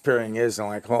defense pairing is, and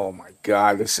like, oh my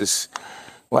God, this is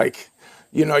like.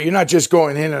 You're not just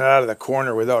going in and out of the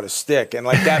corner without a stick, and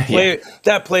like that play,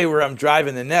 that play where I'm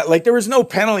driving the net, like there was no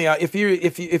penalty.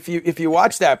 If you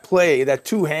watch that play, that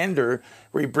two-hander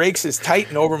where he breaks his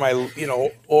Titan over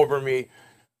over me,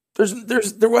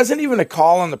 there wasn't even a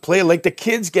call on the play. Like the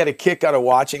kids get a kick out of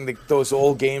watching those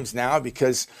old games now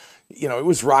because it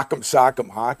was rock'em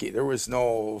sock'em hockey. There was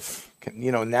no,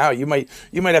 now you might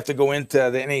have to go into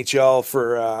the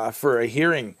NHL for a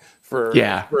hearing.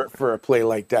 For a play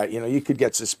like that, you could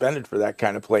get suspended for that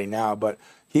kind of play now. But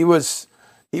he was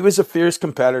a fierce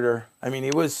competitor.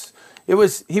 He was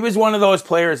one of those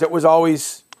players that was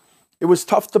always, it was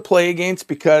tough to play against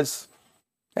because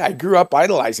I grew up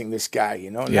idolizing this guy.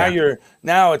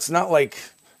 Now it's not like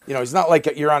it's not like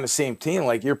you're on the same team.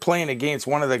 Like you're playing against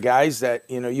one of the guys that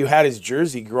you had his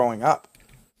jersey growing up.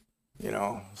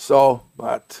 So,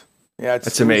 but yeah,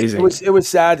 it's amazing. It was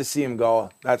sad to see him go.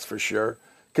 That's for sure.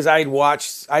 Because I'd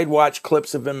watched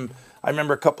clips of him. I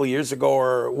remember a couple of years ago,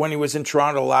 or when he was in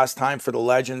Toronto last time for the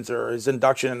Legends or his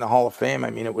induction in the Hall of Fame.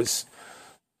 It was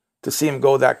to see him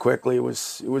go that quickly. It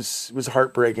was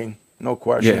heartbreaking, no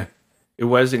question. Yeah, it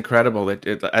was incredible. It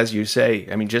as you say.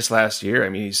 Just last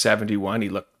year. He's 71. He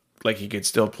looked like he could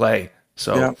still play.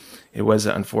 So It was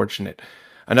unfortunate.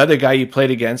 Another guy you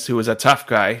played against who was a tough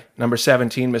guy, number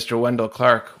 17, Mr. Wendell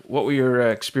Clark. What were your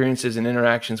experiences and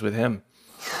interactions with him?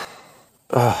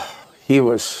 He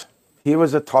was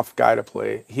a tough guy to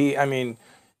play. He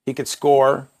could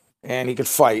score and he could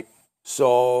fight.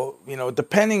 So,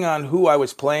 depending on who I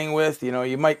was playing with,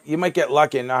 you might get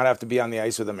lucky and not have to be on the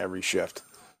ice with him every shift,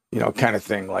 kind of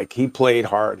thing. Like he played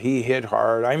hard, he hit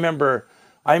hard. I remember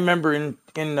in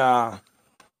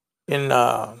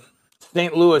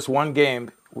St. Louis one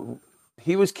game,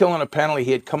 he was killing a penalty.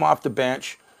 He had come off the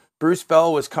bench. Bruce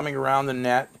Bell was coming around the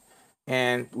net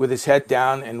and with his head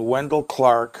down, and Wendell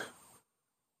Clark,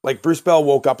 like Bruce Bell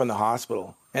woke up in the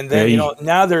hospital. And then, Hey.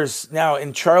 now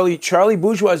and Charlie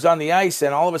Bourgeois is on the ice,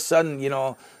 and all of a sudden,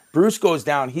 Bruce goes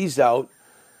down, he's out,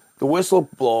 the whistle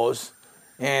blows,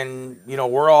 and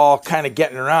we're all kind of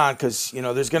getting around because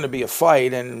there's going to be a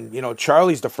fight, and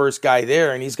Charlie's the first guy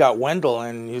there, and he's got Wendell,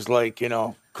 and he's like,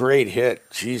 great hit,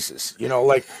 Jesus,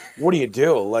 like, what do you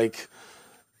do? Like,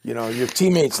 your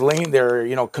teammates laying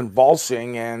there,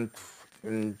 convulsing, and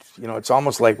it's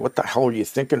almost like, what the hell are you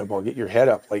thinking about? Get your head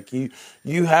up. Like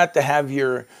you had to have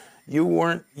you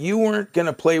weren't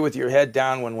gonna play with your head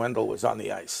down when Wendell was on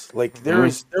the ice. Like there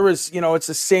was, it's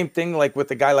the same thing like with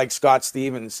a guy like Scott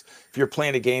Stevens. If you're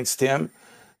playing against him,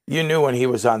 you knew when he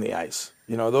was on the ice.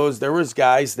 There was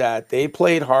guys that they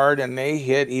played hard and they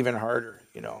hit even harder.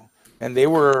 And they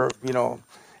were,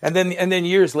 and then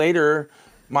years later.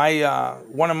 My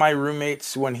one of my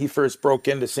roommates when he first broke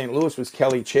into St. Louis was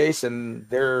Kelly Chase, and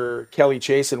Kelly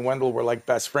Chase and Wendell were like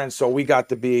best friends. So we got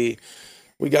to be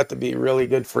really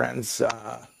good friends.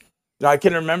 I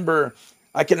can remember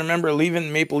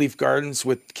leaving Maple Leaf Gardens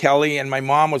with Kelly, and my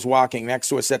mom was walking next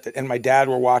to us and my dad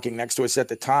were walking next to us at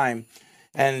the time.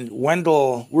 And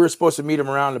Wendell, we were supposed to meet him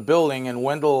around the building, and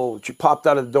Wendell popped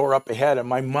out of the door up ahead, and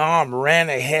my mom ran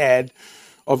ahead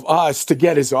of us to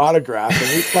get his autograph, and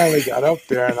we finally got up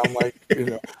there, and I'm like,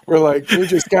 we're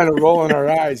just kind of rolling our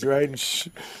eyes, right? And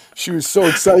she was so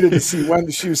excited to see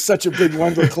Wendell. She was such a big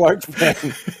Wendell Clark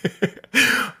fan.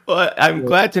 Well, I'm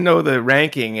glad to know the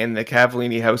ranking in the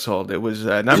Cavallini household. It was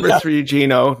number 3,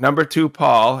 Gino, number 2,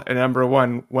 Paul, and number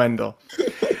 1, Wendell.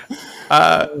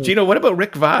 Gino, what about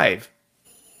Rick Vive?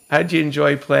 How did you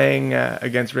enjoy playing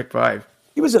against Rick Vive?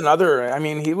 He was another. I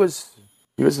mean, he was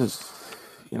he was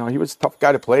a tough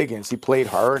guy to play against. He played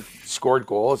hard, scored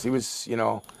goals. He was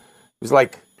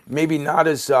like maybe not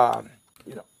as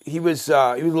he was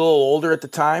a little older at the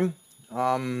time.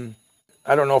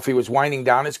 I don't know if he was winding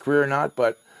down his career or not,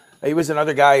 but he was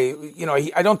another guy.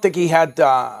 I don't think he had.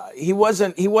 He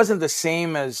wasn't the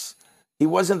same as. He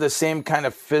wasn't the same kind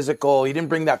of physical. He didn't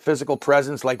bring that physical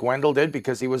presence like Wendell did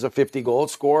because he was a 50-goal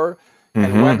scorer.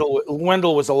 Mm-hmm. And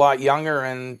Wendell was a lot younger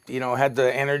and had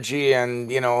the energy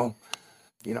and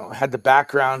had the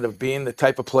background of being the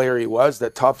type of player he was,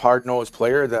 that tough, hard-nosed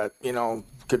player that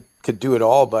could do it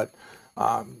all. But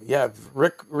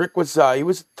Rick was he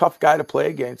was a tough guy to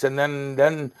play against. And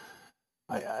then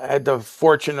I had the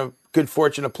good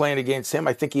fortune of playing against him.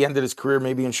 I think he ended his career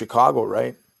maybe in Chicago,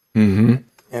 right? Mm-hmm.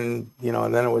 And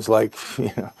and then it was like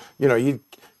you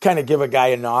kind of give a guy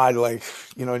a nod, like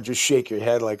just shake your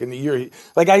head, like, and you're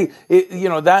like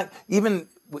that even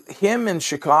him in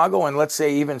Chicago, and let's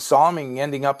say even Salming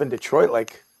ending up in Detroit,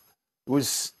 like it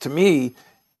was to me,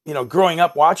 growing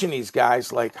up watching these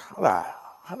guys, like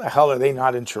how the hell are they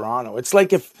not in Toronto? It's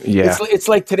like it's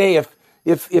like today if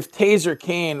Taser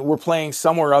Kane were playing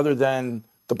somewhere other than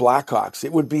the Blackhawks,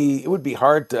 it would be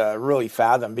hard to really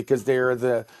fathom because they're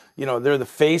the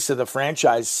face of the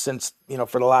franchise since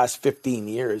for the last 15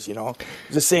 years. It's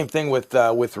the same thing with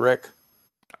Rick.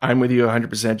 I'm with you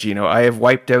 100%, Gino. I have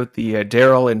wiped out the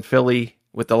Daryl in Philly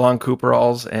with the long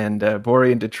Cooperalls and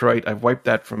Borey in Detroit. I've wiped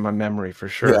that from my memory for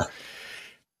sure. Yeah.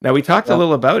 Now, we talked a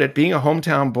little about it, being a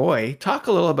hometown boy. Talk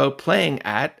a little about playing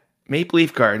at Maple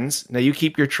Leaf Gardens. Now, you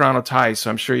keep your Toronto ties, so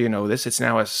I'm sure you know this. It's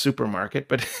now a supermarket.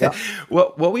 But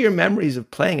what were your memories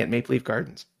of playing at Maple Leaf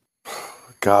Gardens?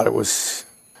 God, it was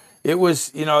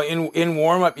in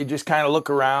warm-up, you just kind of look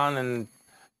around and,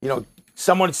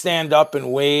 someone would stand up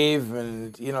and wave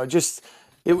and, just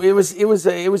it was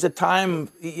a time,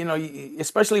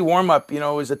 especially warm-up, it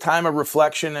was a time of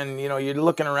reflection and, you're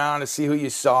looking around to see who you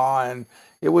saw, and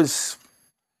it was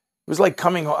like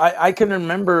coming home. I can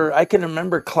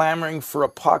remember clamoring for a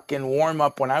puck in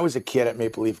warm-up when I was a kid at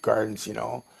Maple Leaf Gardens,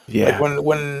 Yeah. Like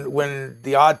when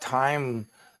the odd time,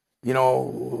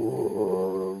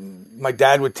 my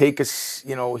dad would take us,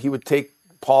 he would take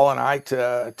Paul and I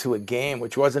to a game,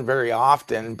 which wasn't very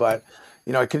often, but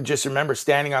I could just remember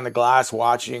standing on the glass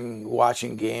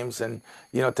watching games, and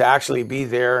to actually be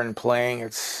there and playing,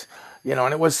 it's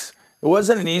and it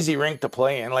wasn't an easy rink to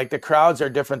play in. Like the crowds are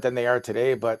different than they are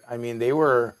today, but I mean they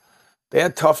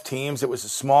had tough teams. It was a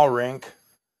small rink,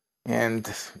 and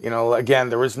again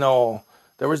there was no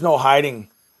hiding.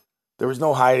 There was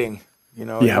no hiding. You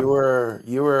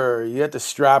had to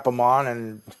strap them on,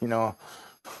 and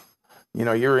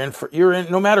you're in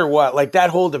no matter what. Like that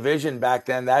whole division back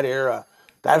then, that era,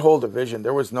 that whole division,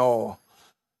 there was no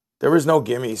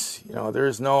gimmies.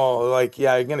 There's no like,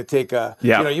 you're gonna take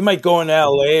you might go into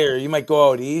LA or you might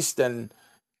go out east, and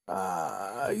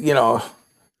you're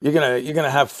gonna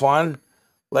have fun,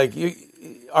 like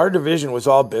our division was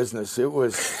all business. It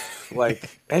was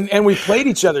like, and we played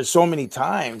each other so many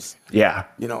times. Yeah.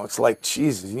 It's like,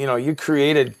 Jesus, you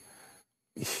created,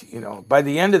 by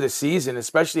the end of the season,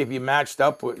 especially if you matched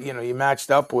up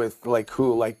with like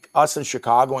who, like us in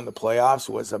Chicago in the playoffs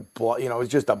was it was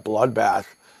just a bloodbath.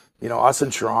 Us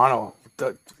in Toronto.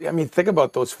 Think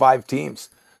about those 5 teams.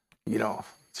 Jeez.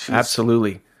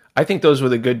 Absolutely. I think those were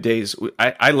the good days.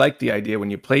 I like the idea when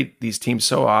you played these teams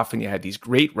so often, you had these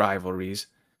great rivalries.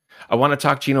 I want to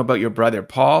talk, Gino, about your brother,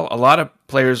 Paul. A lot of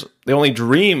players, they only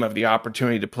dream of the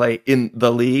opportunity to play in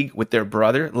the league with their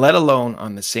brother, let alone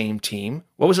on the same team.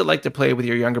 What was it like to play with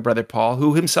your younger brother, Paul,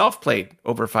 who himself played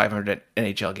over 500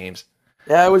 NHL games?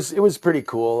 Yeah, it was pretty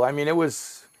cool. I mean, it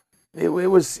was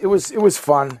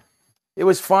fun. It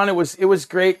was fun. It was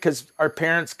great because our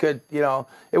parents could,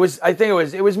 I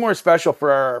think it was more special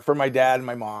for my dad and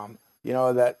my mom,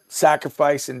 that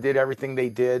sacrifice and did everything they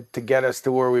did to get us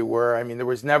to where we were. I mean, there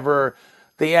was never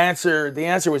the answer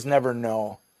was never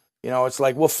no. It's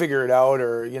like we'll figure it out,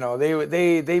 or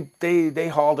they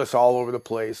hauled us all over the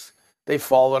place. They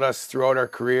followed us throughout our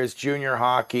careers, junior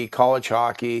hockey, college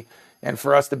hockey, and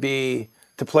for us to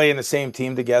play in the same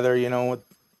team together, it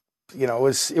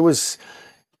was.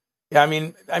 Yeah,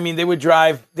 they would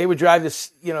drive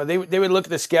this, they would look at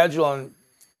the schedule and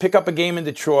pick up a game in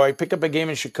Detroit, pick up a game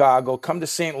in Chicago, come to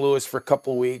St. Louis for a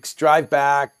couple of weeks, drive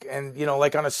back, and,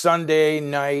 like on a Sunday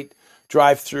night,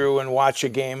 drive through and watch a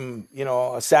game,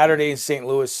 a Saturday in St.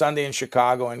 Louis, Sunday in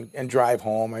Chicago, and drive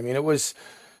home. I mean, it was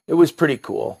pretty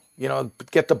cool,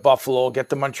 get to Buffalo, get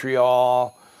to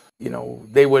Montreal,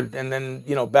 they would, and then,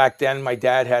 back then my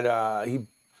dad had,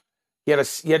 he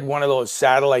had one of those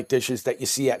satellite dishes that you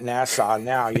see at Nassau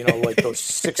now, like those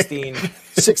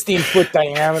 16-foot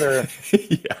diameter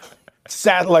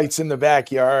satellites in the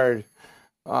backyard.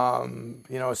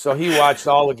 So he watched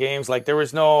all the games. Like there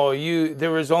was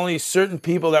only certain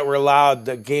people that were allowed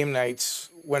the game nights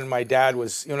when my dad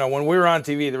was, when we were on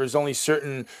TV, there was only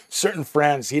certain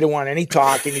friends. He didn't want any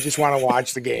talking. He just wanted to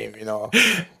watch the game,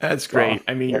 That's great.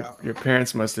 So, your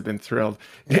parents must have been thrilled.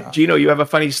 Yeah. Gino, you have a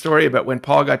funny story about when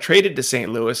Paul got traded to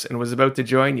St. Louis and was about to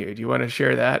join you. Do you want to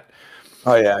share that?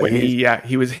 Oh yeah. When he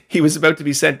was about to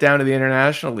be sent down to the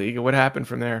International League. What happened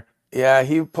from there? Yeah.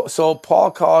 So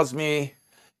Paul calls me.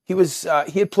 He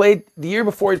had played the year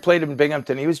before. He played in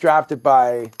Binghamton. He was drafted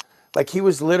by, he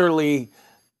was literally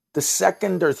the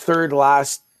second or third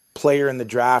last player in the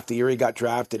draft the year he got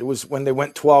drafted. It was when they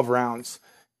went 12 rounds.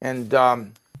 And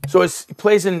so he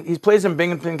plays in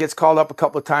Binghamton, gets called up a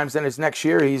couple of times. Then his next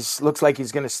year, looks like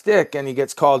he's going to stick, and he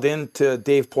gets called into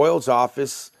Dave Poyle's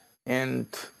office. And,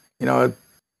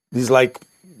 he's like,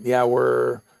 yeah,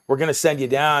 we're going to send you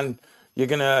down. You're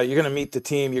going to meet the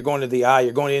team. You're going to the I.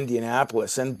 You're going to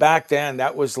Indianapolis. And back then,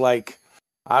 that was like,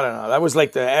 I don't know. That was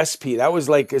like the SP. That was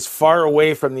like as far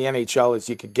away from the NHL as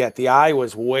you could get. The I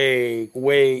was way,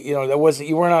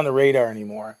 you weren't on the radar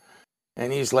anymore.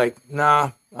 And he's like,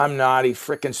 nah, I'm not. He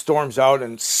freaking storms out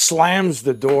and slams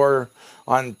the door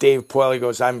on Dave Poyle. He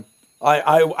goes, I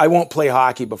won't play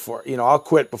hockey before, I'll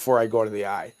quit before I go to the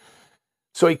I.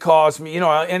 So he calls me,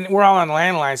 and we're all on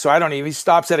landline. So he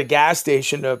stops at a gas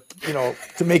station to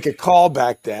make a call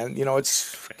back then.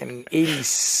 It's freaking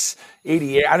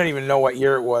 88. I don't even know what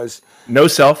year it was. No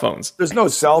cell phones. There's no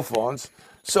cell phones.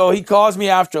 So he calls me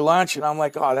after lunch, and I'm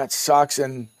like, oh, that sucks.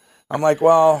 And I'm like,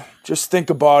 well, just think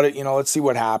about it. Let's see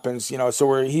what happens.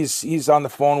 So he's on the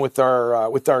phone with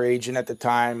our agent at the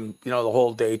time, the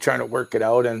whole day trying to work it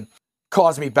out, and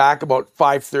calls me back about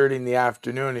 5:30 in the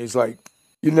afternoon. He's like,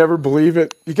 you never believe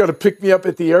it. You got to pick me up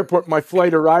at the airport. My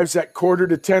flight arrives at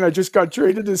 9:45. I just got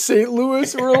traded to St.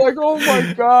 Louis. And we're like, oh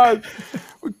my God.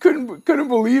 We couldn't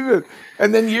believe it.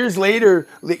 And then years later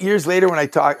when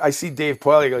I see Dave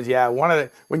Poyle, he goes, yeah,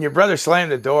 when your brother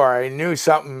slammed the door, I knew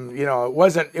something,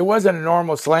 it wasn't a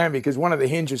normal slam because one of the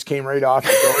hinges came right off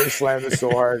the door. He slammed it so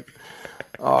hard.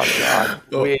 Oh God.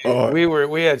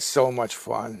 We had so much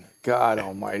fun. God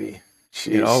almighty.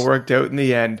 Jeez. It all worked out in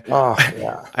the end. Oh,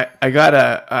 yeah. I got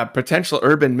a potential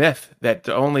urban myth that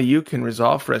only you can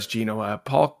resolve for us, Gino.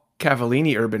 Paul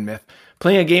Cavallini urban myth.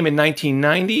 Playing a game in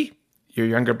 1990, your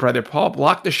younger brother Paul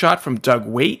blocked a shot from Doug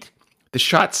Waite. The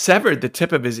shot severed the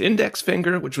tip of his index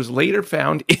finger, which was later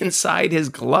found inside his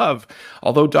glove.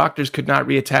 Although doctors could not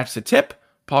reattach the tip,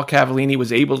 Paul Cavallini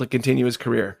was able to continue his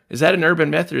career. Is that an urban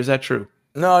myth or is that true?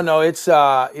 No,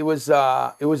 it was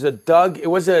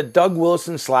a Doug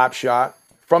Wilson slap shot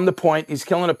from the point. He's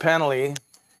killing a penalty.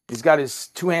 He's got his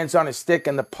two hands on his stick,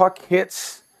 and the puck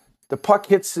hits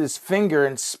his finger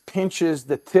and pinches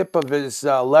the tip of his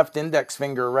left index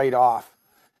finger right off.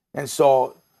 And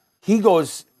so he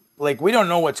goes, like, we don't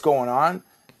know what's going on.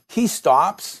 he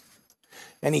stops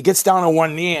and he gets down on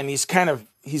one knee and he's kind of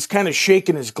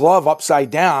shaking his glove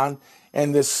upside down,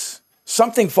 and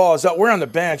something falls out. We're on the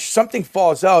bench. Something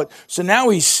falls out. So now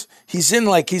he's in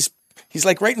like he's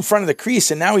like right in front of the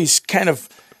crease, and now he's kind of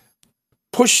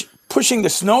pushing the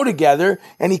snow together,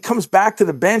 and he comes back to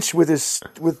the bench with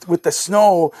the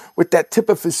snow with that tip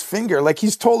of his finger. Like,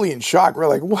 he's totally in shock. We're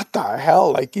like, what the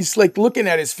hell? Like, he's like looking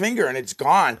at his finger and it's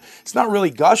gone. It's not really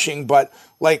gushing, but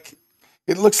like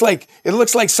it looks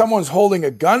like someone's holding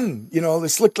a gun.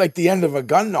 This looked like the end of a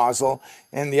gun nozzle.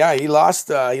 And yeah, he lost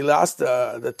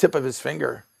the tip of his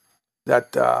finger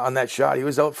that on that shot. He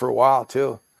was out for a while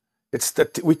too.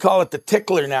 We call it the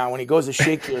tickler now. When he goes to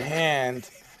shake your hand,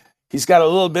 he's got a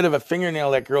little bit of a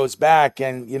fingernail that grows back,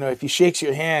 and if he shakes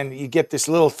your hand, you get this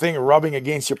little thing rubbing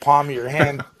against your palm of your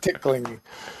hand, tickling you.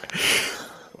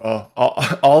 Well,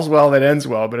 all's well that ends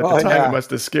well, but at the time it must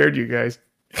have scared you guys.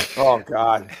 Oh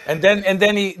God! And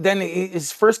then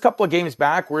his first couple of games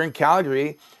back, we're in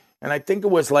Calgary, and I think it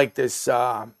was like this.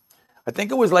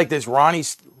 Ronnie,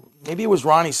 maybe it was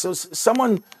Ronnie. So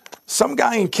some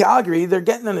guy in Calgary, they're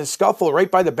getting in a scuffle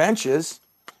right by the benches.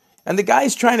 And the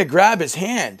guy's trying to grab his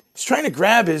hand. He's trying to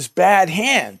grab his bad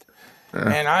hand.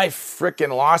 And I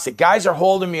freaking lost it. Guys are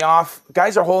holding me off.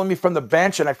 Guys are holding me from the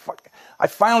bench. And I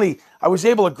was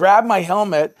able to grab my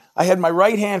helmet. I had my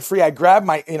right hand free. I grabbed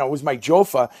it was my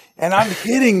Jofa. And I'm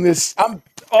hitting this.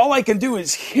 All I can do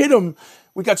is hit him.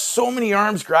 We got so many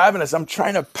arms grabbing us. I'm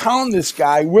trying to pound this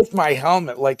guy with my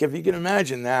helmet. Like, if you can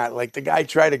imagine that. Like, the guy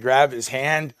tried to grab his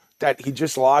hand that he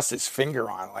just lost his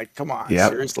finger on. Like, come on,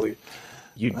 seriously.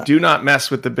 You do not mess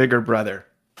with the bigger brother.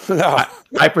 No.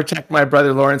 I protect my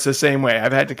brother Lawrence the same way.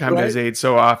 I've had to come to his aid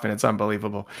so often. It's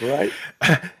unbelievable. Right.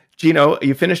 Gino,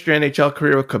 you finished your NHL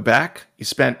career with Quebec. You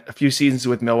spent a few seasons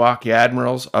with Milwaukee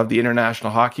Admirals of the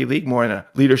International Hockey League, more in a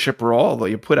leadership role, although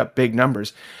you put up big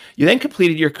numbers. You then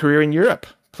completed your career in Europe,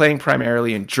 playing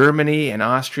primarily in Germany and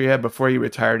Austria before you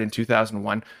retired in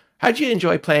 2001. How did you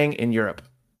enjoy playing in Europe?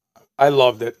 I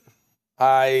loved it.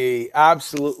 I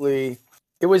absolutely...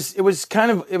 It was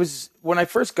when I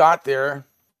first got there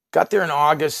in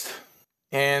August,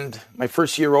 and my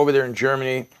first year over there in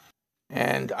Germany.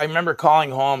 And I remember calling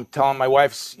home, telling my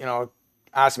wife's,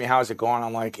 asked me, how's it going?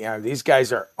 I'm like, yeah, these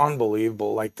guys are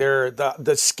unbelievable. Like,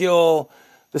 the skill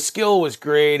was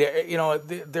great.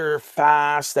 They're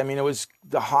fast. I mean,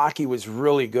 the hockey was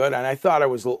really good. And I thought I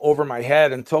was over my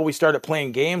head until we started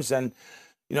playing games. And,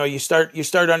 you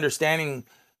start understanding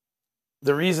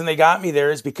the reason they got me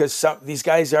there is because these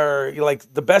guys are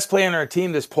like the best player on our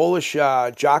team. This Polish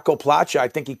Jacko Placha, I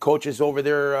think he coaches over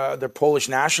their Polish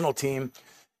national team.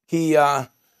 He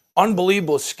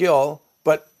unbelievable skill,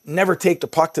 but never take the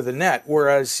puck to the net.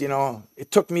 Whereas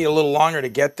it took me a little longer to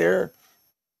get there.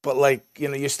 But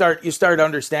you start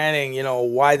understanding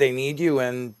why they need you,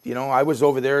 and I was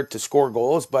over there to score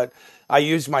goals, but I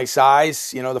used my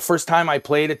size. The first time I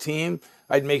played a team,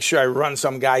 I'd make sure I run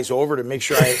some guys over to make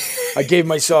sure I gave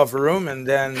myself room. And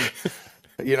then,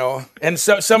 and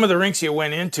so some of the rinks you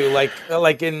went into, like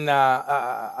in,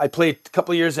 I played a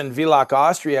couple of years in Villach,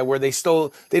 Austria, where they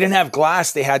didn't have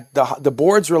glass. They had the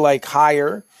boards were like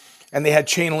higher, and they had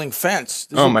chain link fence.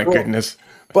 Oh my goodness.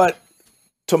 But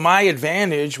to my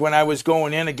advantage, when I was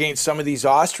going in against some of these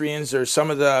Austrians or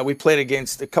we played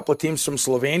against a couple of teams from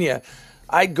Slovenia,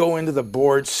 I'd go into the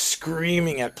board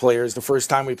screaming at players the first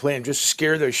time we played and just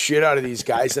scare the shit out of these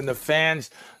guys. And the fans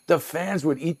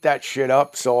would eat that shit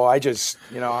up. So I just,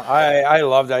 I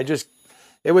loved it.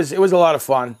 It was a lot of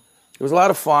fun. It was a lot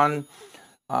of fun.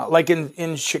 Like in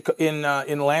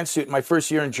Landshut, my first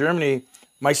year in Germany,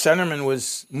 my centerman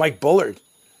was Mike Bullard,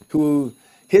 who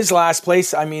his last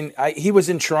place, he was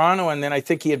in Toronto, and then I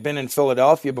think he had been in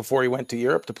Philadelphia before he went to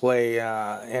Europe to play.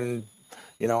 I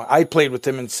played with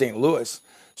him in St. Louis.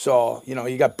 So,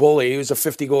 you got Bully. He was a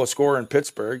 50-goal scorer in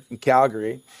Pittsburgh, in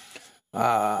Calgary.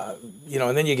 And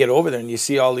then you get over there and you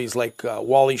see all these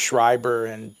Wally Schreiber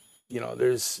and,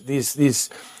 there's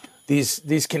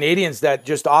these Canadians that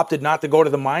just opted not to go to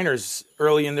the minors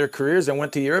early in their careers and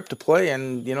went to Europe to play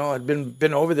and, had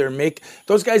been over there.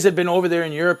 Those guys had been over there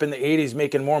in Europe in the 80s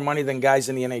making more money than guys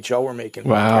in the NHL were making.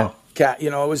 Wow.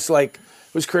 It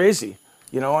was crazy.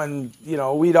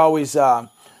 We'd always,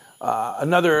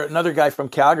 another guy from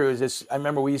Calgary was this, I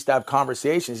remember we used to have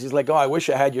conversations. He's like, oh, I wish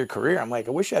I had your career. I'm like,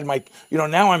 I wish I had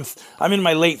now I'm in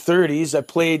my late 30s. I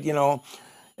played,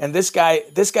 and this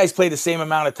guy's played the same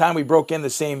amount of time. We broke in the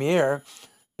same year,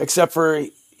 except for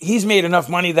he's made enough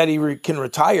money that he can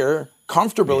retire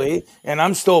comfortably. Yeah. And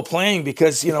I'm still playing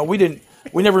because, we didn't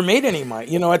we never made any money.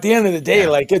 You know, at the end of the day,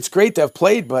 like it's great to have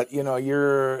played, but you know,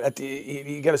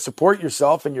 you got to support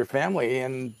yourself and your family.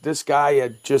 And this guy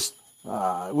had just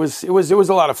it was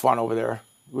a lot of fun over there.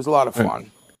 It was a lot of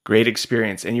fun. Great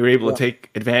experience, and you were able to take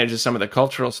advantage of some of the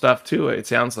cultural stuff too. It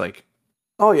sounds like.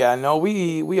 Oh yeah, no,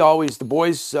 we always the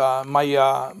boys.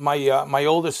 My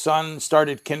oldest son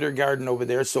started kindergarten over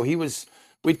there, so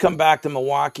we'd come back to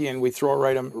Milwaukee and we throw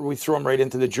him right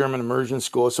into the German immersion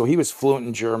school. So he was fluent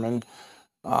in German.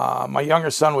 My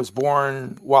younger son was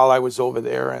born while I was over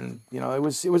there, and you know it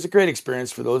was a great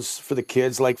experience for the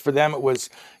kids. Like for them, it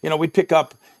was we'd pick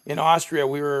up in Austria.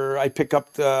 I pick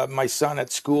up my son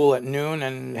at school at noon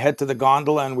and head to the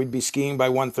gondola, and we'd be skiing by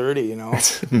 1:30. You know,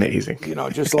 that's amazing. You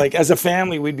know, just like as a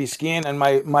family, we'd be skiing. And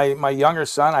my younger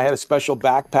son, I had a special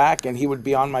backpack, and he would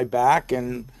be on my back,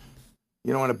 and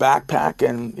in a backpack,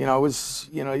 and it was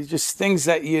just things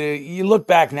that you look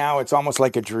back now, it's almost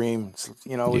like a dream.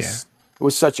 It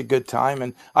was such a good time.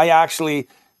 And I actually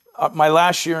my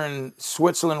last year in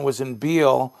Switzerland was in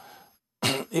Biel.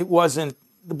 It wasn't,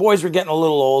 the boys were getting a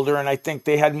little older, and I think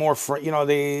they had more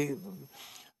they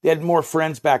had more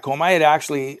friends back home.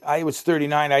 I was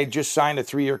 39. I had just signed a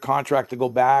 3-year contract to go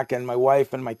back, and my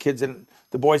wife and my kids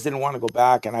the boys didn't want to go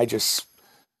back, and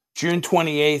June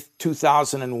 28th,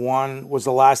 2001 was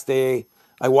the last day.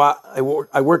 I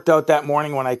worked out that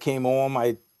morning when I came home.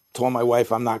 I told my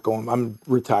wife, I'm not going, I'm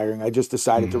retiring. I just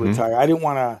decided to retire. I didn't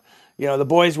want to, the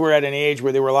boys were at an age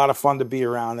where they were a lot of fun to be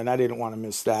around, and I didn't want to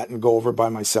miss that and go over by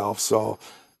myself. So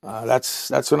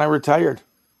that's when I retired.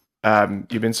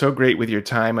 You've been so great with your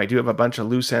time. I do have a bunch of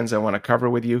loose ends I want to cover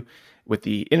with you. With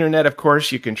the internet, of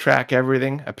course, you can track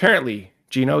everything. Apparently,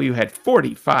 Gino, you had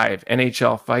 45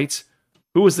 NHL fights.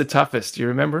 Who was the toughest? Do you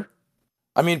remember?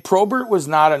 I mean, Probert was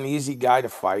not an easy guy to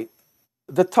fight.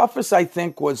 The toughest, I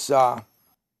think, was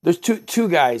there's two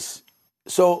guys.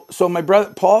 So my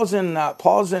brother Paul's in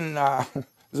this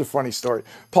is a funny story.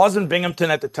 Paul's in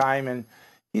Binghamton at the time, and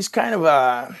he's kind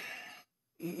of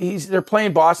they're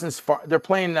playing Boston's farm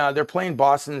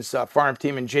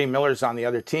team, and Jay Miller's on the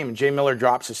other team, and Jay Miller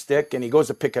drops a stick and he goes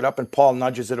to pick it up, and Paul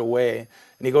nudges it away.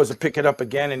 And he goes to pick it up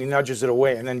again, and he nudges it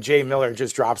away. And then Jay Miller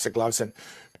just drops the gloves and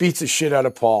beats the shit out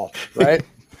of Paul, right?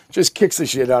 Just kicks the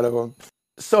shit out of him.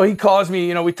 So he calls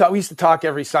me, we used to talk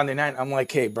every Sunday night. I'm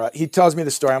like, hey, bro. He tells me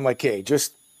the story. I'm like, hey,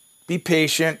 just be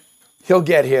patient. He'll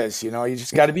get his, you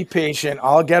just got to be patient.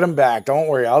 I'll get him back. Don't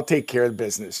worry. I'll take care of the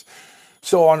business.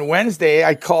 So on Wednesday,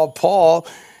 I called Paul,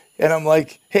 and I'm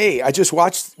like, hey,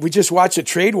 we just watched a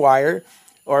trade wire.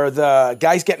 Or the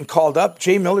guy's getting called up.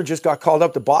 Jay Miller just got called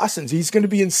up to Boston. He's going to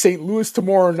be in St. Louis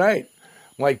tomorrow night.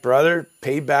 I'm like, brother,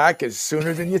 payback is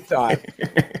sooner than you thought.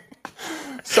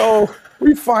 So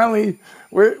we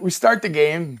start the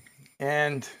game,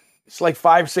 and it's like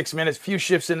 5-6 minutes, few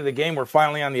shifts into the game. We're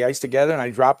finally on the ice together, and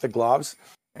I drop the gloves.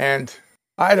 And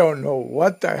I don't know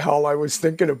what the hell I was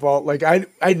thinking about. Like, I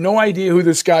had no idea who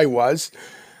this guy was.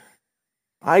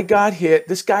 I got hit.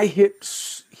 This guy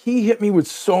he hit me with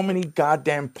so many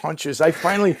goddamn punches. I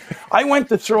went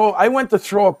to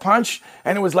throw a punch,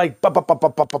 and it was like,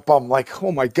 bum. Like,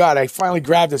 oh my God. I finally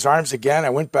grabbed his arms again. I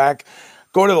went back,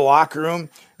 go to the locker room,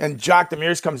 and Jacques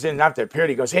Demers comes in after the period.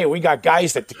 He goes, hey, we got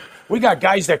guys that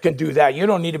can do that. You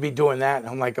don't need to be doing that. And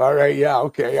I'm like, all right, yeah,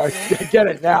 okay. I get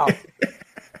it now.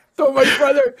 So my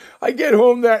brother, I get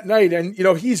home that night, and,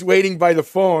 he's waiting by the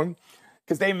phone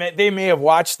because they may have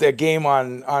watched the game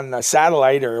on a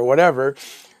satellite or whatever.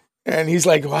 And he's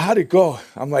like, well, how'd it go?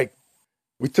 I'm like,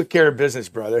 we took care of business,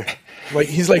 brother.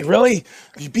 He's like, really?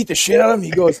 You beat the shit out of him? He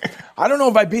goes, I don't know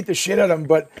if I beat the shit out of him,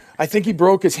 but I think he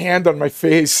broke his hand on my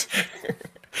face.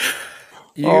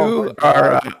 You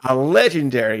are a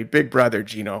legendary big brother,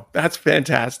 Gino. That's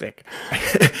fantastic.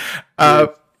 And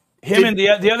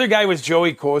the other guy was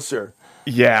Joey Koser.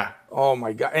 Yeah. Oh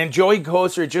my God. And Joey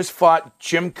Koser just fought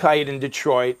Jim Kite in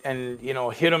Detroit, and,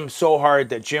 hit him so hard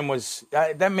that Jim was,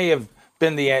 that may have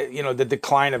been the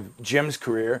decline of Jim's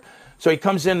career. So he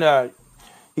comes into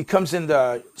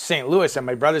St. Louis, and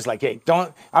my brother's like, hey,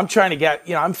 I'm trying to get,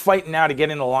 I'm fighting now to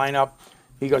get in the lineup.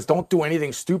 He goes, don't do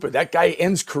anything stupid. That guy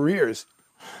ends careers.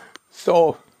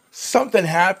 So something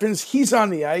happens. He's on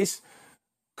the ice.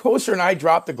 Koser and I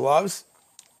drop the gloves,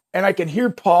 and I can hear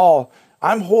Paul.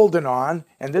 I'm holding on,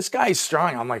 and this guy's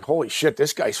strong. I'm like, holy shit,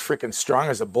 this guy's freaking strong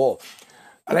as a bull.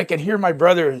 And I can hear my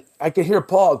brother, I can hear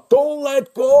Paul, don't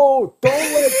let go.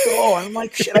 And I'm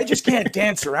like, shit, I just can't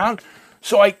dance around.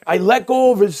 So I let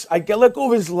go of his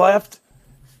left,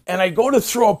 and I go to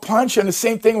throw a punch, and the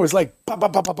same thing was like, pop.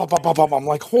 I'm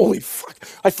like, holy fuck.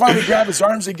 I finally grab his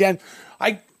arms again.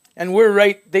 And we're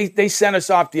right. They sent us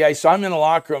off the ice. So I'm in the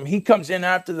locker room. He comes in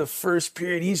after the first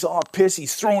period. He's all pissed.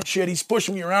 He's throwing shit. He's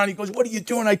pushing me around. He goes, "What are you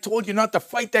doing? I told you not to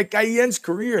fight that guy. He ends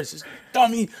careers. This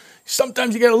dummy.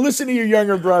 Sometimes you got to listen to your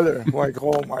younger brother." I'm like,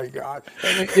 oh my God.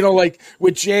 And, like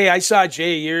with Jay, I saw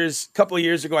Jay a couple of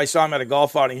years ago. I saw him at a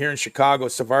golf outing here in Chicago,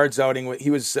 Savard's outing. He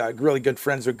was really good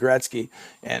friends with Gretzky.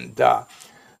 And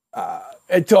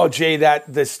I told Jay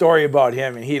the story about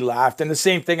him, and he laughed. And the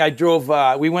same thing,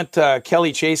 we went to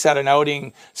Kelly Chase at an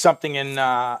outing, something in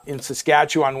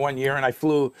Saskatchewan one year, and I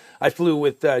flew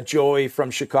with Joey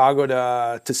from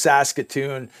Chicago to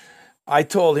Saskatoon. I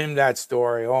told him that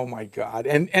story. Oh my God!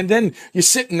 And then you're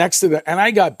sitting next to and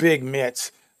I got big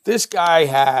mitts. This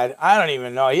guy I don't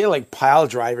even know, he had like pile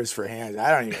drivers for hands. I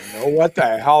don't even know what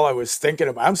the hell I was thinking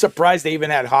about. I'm surprised they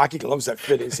even had hockey gloves that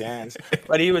fit his hands.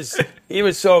 But he was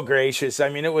so gracious. I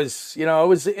mean,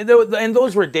 and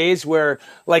those were days where,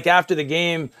 like, after the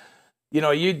game,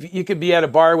 you could be at a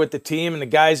bar with the team and the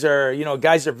guys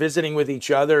are visiting with each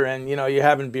other, and, you're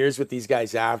having beers with these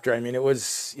guys after. I mean, it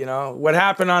was, what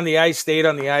happened on the ice stayed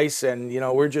on the ice, and,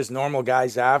 we're just normal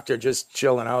guys after, just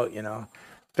chilling out,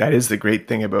 That is the great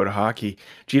thing about hockey.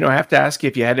 Gino, I have to ask you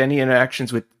if you had any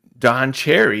interactions with Don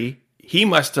Cherry. He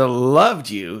must have loved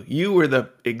you. You were the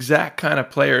exact kind of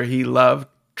player he loved.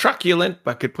 Truculent,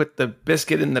 but could put the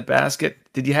biscuit in the basket.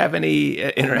 Did you have any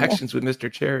interactions with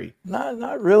Mr. Cherry?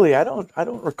 Not really. I don't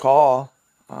recall.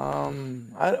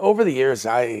 Over the years,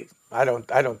 I don't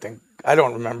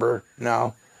remember.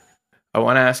 No. I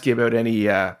want to ask you about any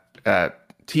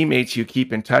teammates you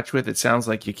keep in touch with. It sounds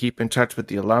like you keep in touch with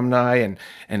the alumni,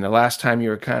 and the last time you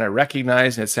were kind of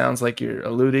recognized, and it sounds like you're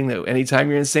alluding that anytime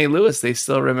you're in St. Louis, they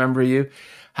still remember you.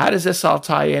 How does this all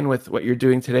tie in with what you're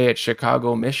doing today at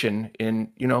Chicago Mission?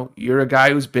 You're a guy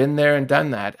who's been there and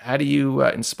done that. How do you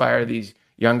inspire these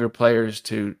younger players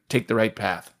to take the right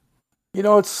path?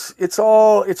 It's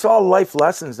all life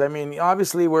lessons. I mean,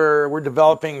 obviously we're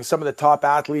developing some of the top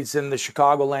athletes in the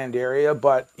Chicagoland area,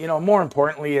 but more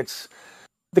importantly,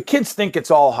 the kids think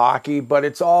it's all hockey, but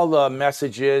it's all the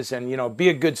messages and, be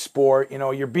a good sport.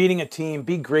 You're beating a team,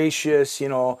 be gracious,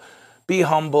 be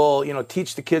humble,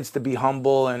 teach the kids to be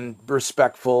humble and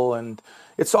respectful. And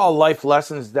it's all life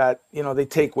lessons that, they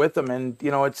take with them. And,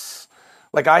 it's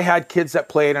like I had kids that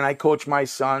played and I coached my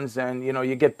sons, and,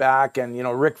 you get back and,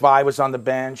 Rick Vi was on the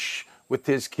bench with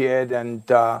his kid. And,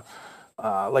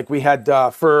 like we had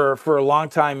for a long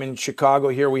time in Chicago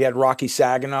here, we had Rocky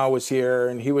Saginaw was here,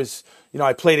 and he was,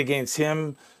 I played against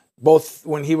him both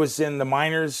when he was in the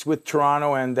minors with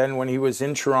Toronto and then when he was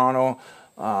in Toronto.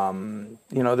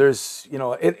 There's,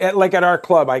 like at our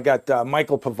club, I got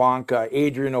Michael Pavanka,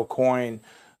 Adrian Aucoin,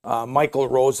 Michael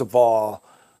Roosevelt.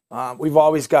 We've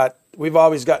always got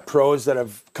pros that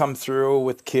have come through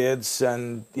with kids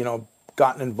and,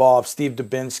 gotten involved. Steve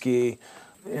Dubinsky.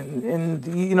 And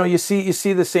you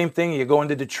see the same thing. You go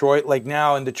into Detroit, like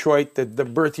now in Detroit, the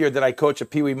birth year that I coach, a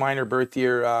Pee Wee minor birth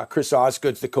year, Chris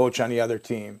Osgood's the coach on the other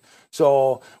team.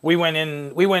 So we went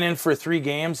in for 3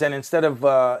 games, and instead of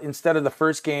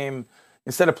playing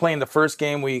the first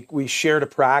game, we shared a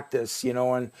practice,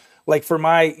 and like for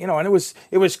my, and it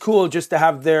was cool just to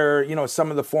have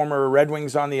some of the former Red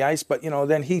Wings on the ice, but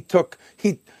then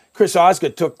Chris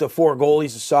Osgood took the 4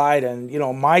 goalies aside, and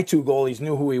my 2 goalies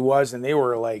knew who he was, and they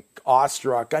were like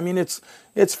awestruck. I mean,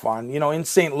 it's fun. In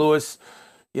St. Louis,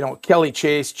 Kelly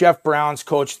Chase, Jeff Brown's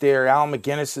coached there, Al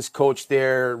McGinnis is coached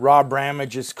there, Rob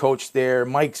Ramage is coached there,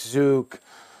 Mike Zook.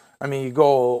 I mean, you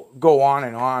go on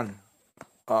and on.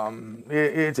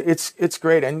 It's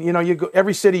great, and you go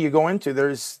every city you go into,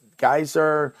 there's guys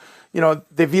are.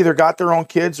 They've either got their own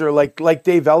kids or like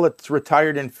Dave Ellett's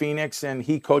retired in Phoenix, and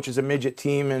he coaches a midget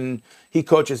team and he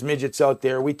coaches midgets out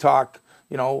there. We talk,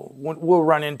 we'll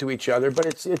run into each other, but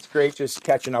it's great just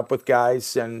catching up with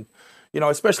guys and,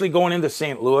 especially going into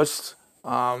St. Louis.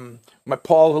 My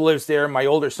Paul who lives there, my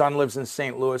older son lives in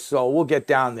St. Louis, so we'll get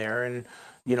down there and,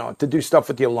 to do stuff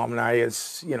with the alumni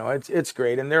is, it's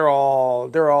great. And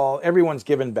everyone's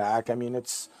giving back. I mean,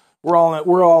 we're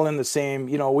all in the same,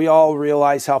 we all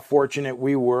realize how fortunate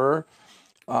we were,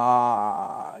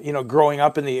 growing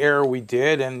up in the era we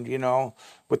did, and,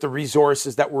 with the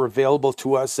resources that were available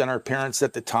to us and our parents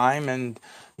at the time, and,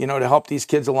 to help these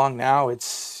kids along now,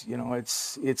 it's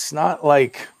not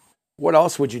like, what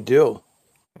else would you do?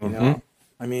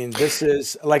 I mean, this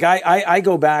is like, I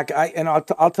go back,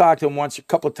 I'll talk to him a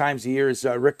couple of times a year, is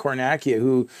Rick Kornacki,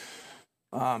 who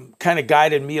kind of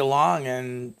guided me along,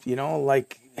 and,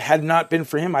 like, had not been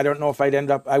for him, I don't know if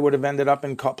I would have ended up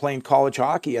in playing college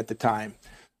hockey at the time.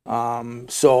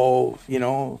 So,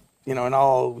 and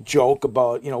I'll joke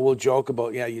about, we'll joke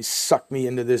about, yeah, you sucked me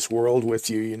into this world with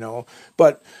you,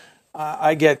 but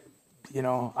I get,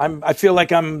 I feel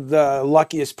like I'm the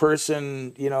luckiest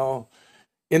person,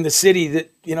 in the city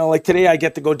that, like today I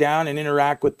get to go down and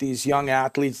interact with these young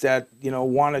athletes that,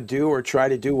 want to do or try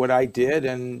to do what I did.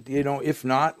 And, if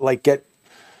not, like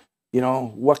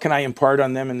what can I impart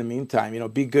on them in the meantime?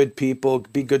 Be good people,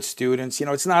 be good students.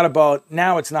 It's not about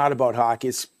hockey.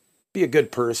 It's be a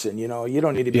good person. You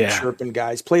don't need to be chirping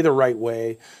guys, play the right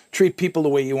way, treat people the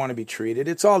way you want to be treated.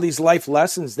 It's all these life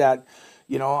lessons that,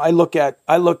 I look at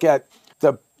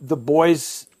the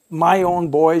boys, my own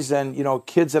boys, and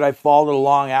kids that I followed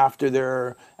along after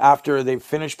they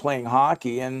finished playing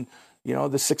hockey, and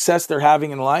the success they're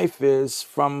having in life is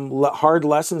from hard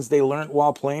lessons they learned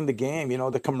while playing the game.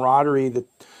 The camaraderie,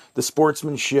 the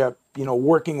sportsmanship,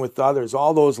 working with others.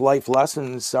 All those life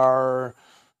lessons are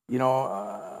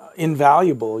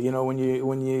invaluable.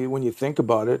 When you think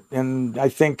about it, and I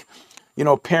think.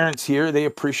 Parents here, they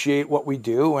appreciate what we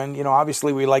do. And,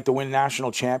 obviously we like to win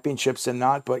national championships and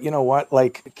not, but you know what,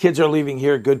 like kids are leaving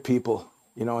here good people,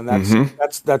 and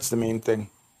that's the main thing.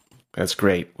 That's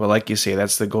great. Well, like you say,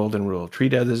 that's the golden rule.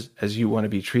 Treat others as you want to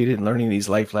be treated, and learning these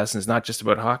life lessons, not just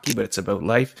about hockey, but it's about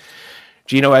life.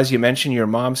 Gino, as you mentioned, your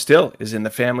mom still is in the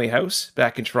family house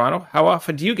back in Toronto. How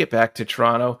often do you get back to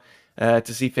Toronto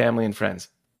to see family and friends?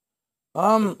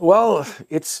 Well,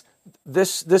 it's,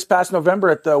 this past November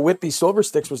at the Whitby Silver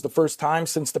Sticks was the first time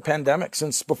since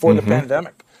before the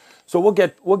pandemic. So we'll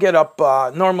get up,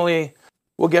 normally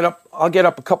I'll get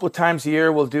up a couple of times a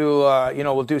year. We'll do,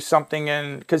 we'll do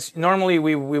something because normally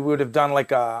we would have done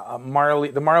like a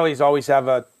Marley. The Marleys always have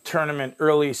a tournament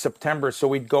early September. So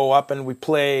we'd go up and we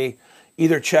play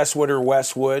either Chesswood or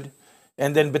Westwood.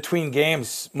 And then between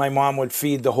games, my mom would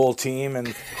feed the whole team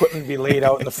and couldn't be laid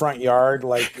out in the front yard,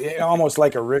 like almost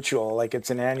like a ritual, like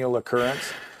it's an annual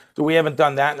occurrence. So we haven't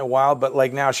done that in a while, but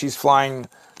like now she's coming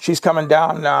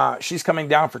down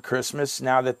for Christmas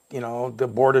now that, the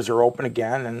borders are open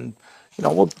again. And,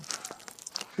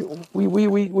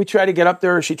 we try to get up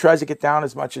there. She tries to get down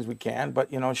as much as we can, but,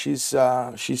 she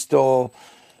still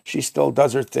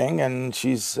does her thing, and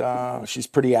she's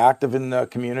pretty active in the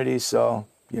community. So,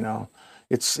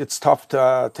 it's tough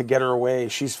to get her away.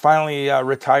 She's finally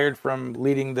retired from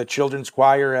leading the children's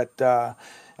choir at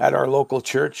our local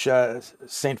church,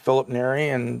 St. Philip Neri,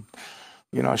 and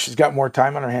she's got more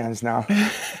time on her hands now.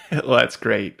 Well, that's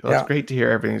great. Well, It's great to hear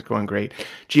everything's going great.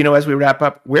 Gino, as we wrap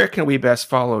up, where can we best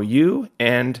follow you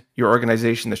and your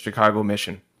organization, the Chicago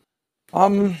Mission? Our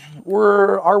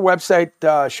website,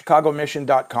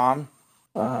 chicagomission.com.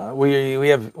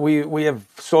 We have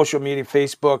social media,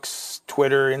 Facebooks,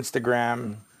 Twitter,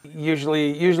 Instagram.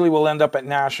 Usually we'll end up at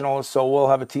nationals, so we'll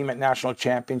have a team at national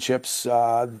championships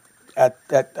at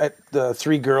the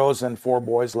 3 girls and 4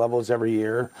 boys levels every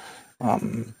year.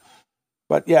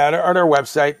 But yeah, at our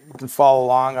website, you can follow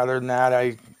along. Other than that,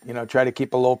 I try to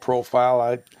keep a low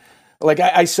profile.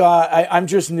 I'm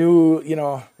just new,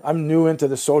 I'm new into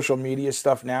the social media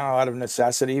stuff now out of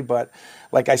necessity, but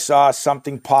like I saw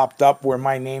something popped up where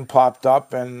my name popped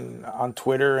up and on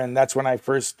Twitter, and that's when I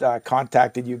first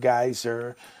contacted you guys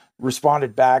or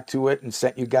responded back to it and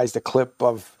sent you guys the clip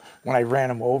of when I ran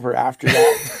him over after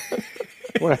that,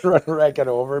 when I got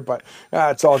over, but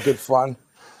it's all good fun.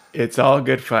 It's all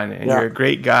good fun, and you're a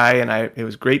great guy, and it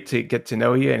was great to get to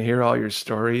know you and hear all your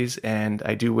stories, and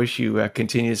I do wish you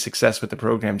continued success with the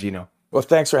program, Gino. Well,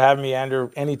 thanks for having me,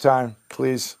 Andrew. Anytime,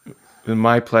 please. It was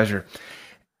my pleasure.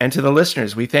 And to the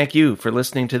listeners, we thank you for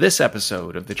listening to this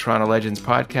episode of the Toronto Legends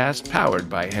podcast, powered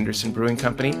by Henderson Brewing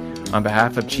Company. On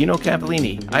behalf of Gino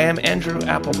Cavallini, I am Andrew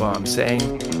Applebaum saying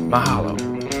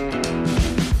mahalo.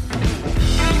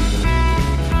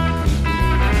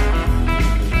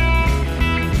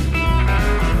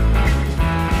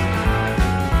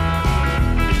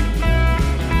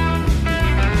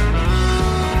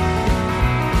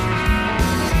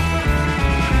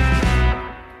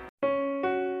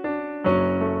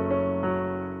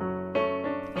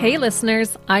 Hey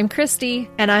listeners, I'm Christy.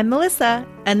 And I'm Melissa.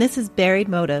 And this is Buried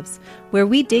Motives, where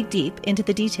we dig deep into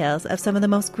the details of some of the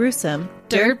most gruesome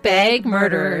dirtbag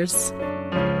murderers.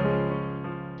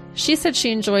 She said she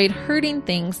enjoyed hurting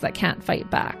things that can't fight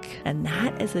back. And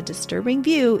that is a disturbing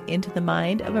view into the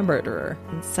mind of a murderer.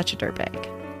 And such a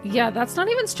dirtbag. Yeah, that's not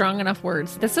even strong enough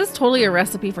words. This is totally a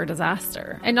recipe for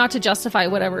disaster. And not to justify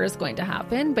whatever is going to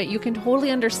happen, but you can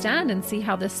totally understand and see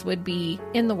how this would be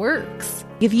in the works.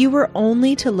 If you were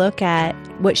only to look at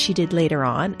what she did later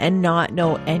on and not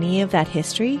know any of that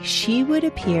history, she would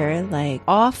appear like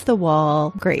off the wall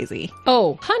crazy.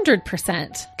 Oh,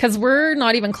 100%. Because we're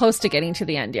not even close to getting to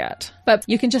the end yet. But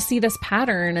you can just see this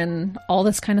pattern and all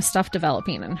this kind of stuff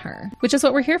developing in her, which is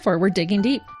what we're here for. We're digging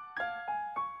deep.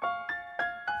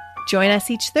 Join us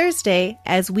each Thursday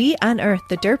as we unearth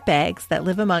the dirtbags that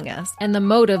live among us and the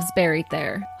motives buried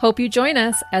there. Hope you join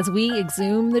us as we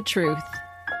exhume the truth.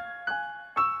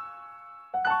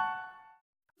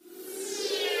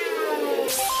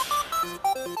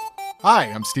 Hi,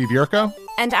 I'm Steve Yerko.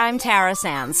 And I'm Tara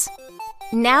Sands.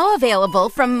 Now available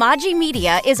from Maji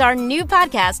Media is our new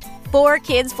podcast, 4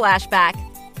 Kids Flashback.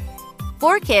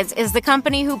 4 Kids is the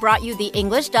company who brought you the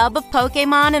English dub of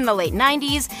Pokemon in the late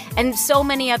 90s and so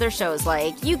many other shows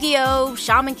like Yu-Gi-Oh!,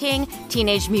 Shaman King,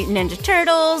 Teenage Mutant Ninja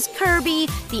Turtles, Kirby,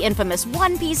 the infamous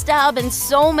One Piece dub, and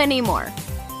so many more.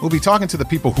 We'll be talking to the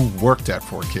people who worked at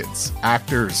 4 Kids.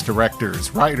 Actors,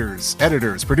 directors, writers,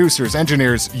 editors, producers,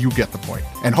 engineers, you get the point.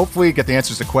 And hopefully get the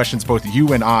answers to questions both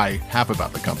you and I have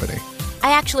about the company.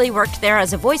 I actually worked there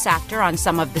as a voice actor on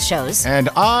some of the shows. And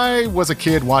I was a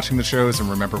kid watching the shows and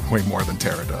remember way more than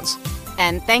Tara does.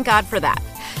 And thank God for that.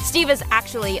 Steve is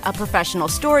actually a professional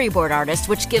storyboard artist,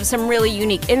 which gives some really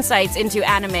unique insights into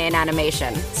anime and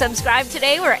animation. Subscribe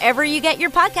today wherever you get your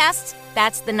podcasts.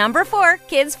 That's the number 4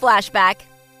 Kids Flashback.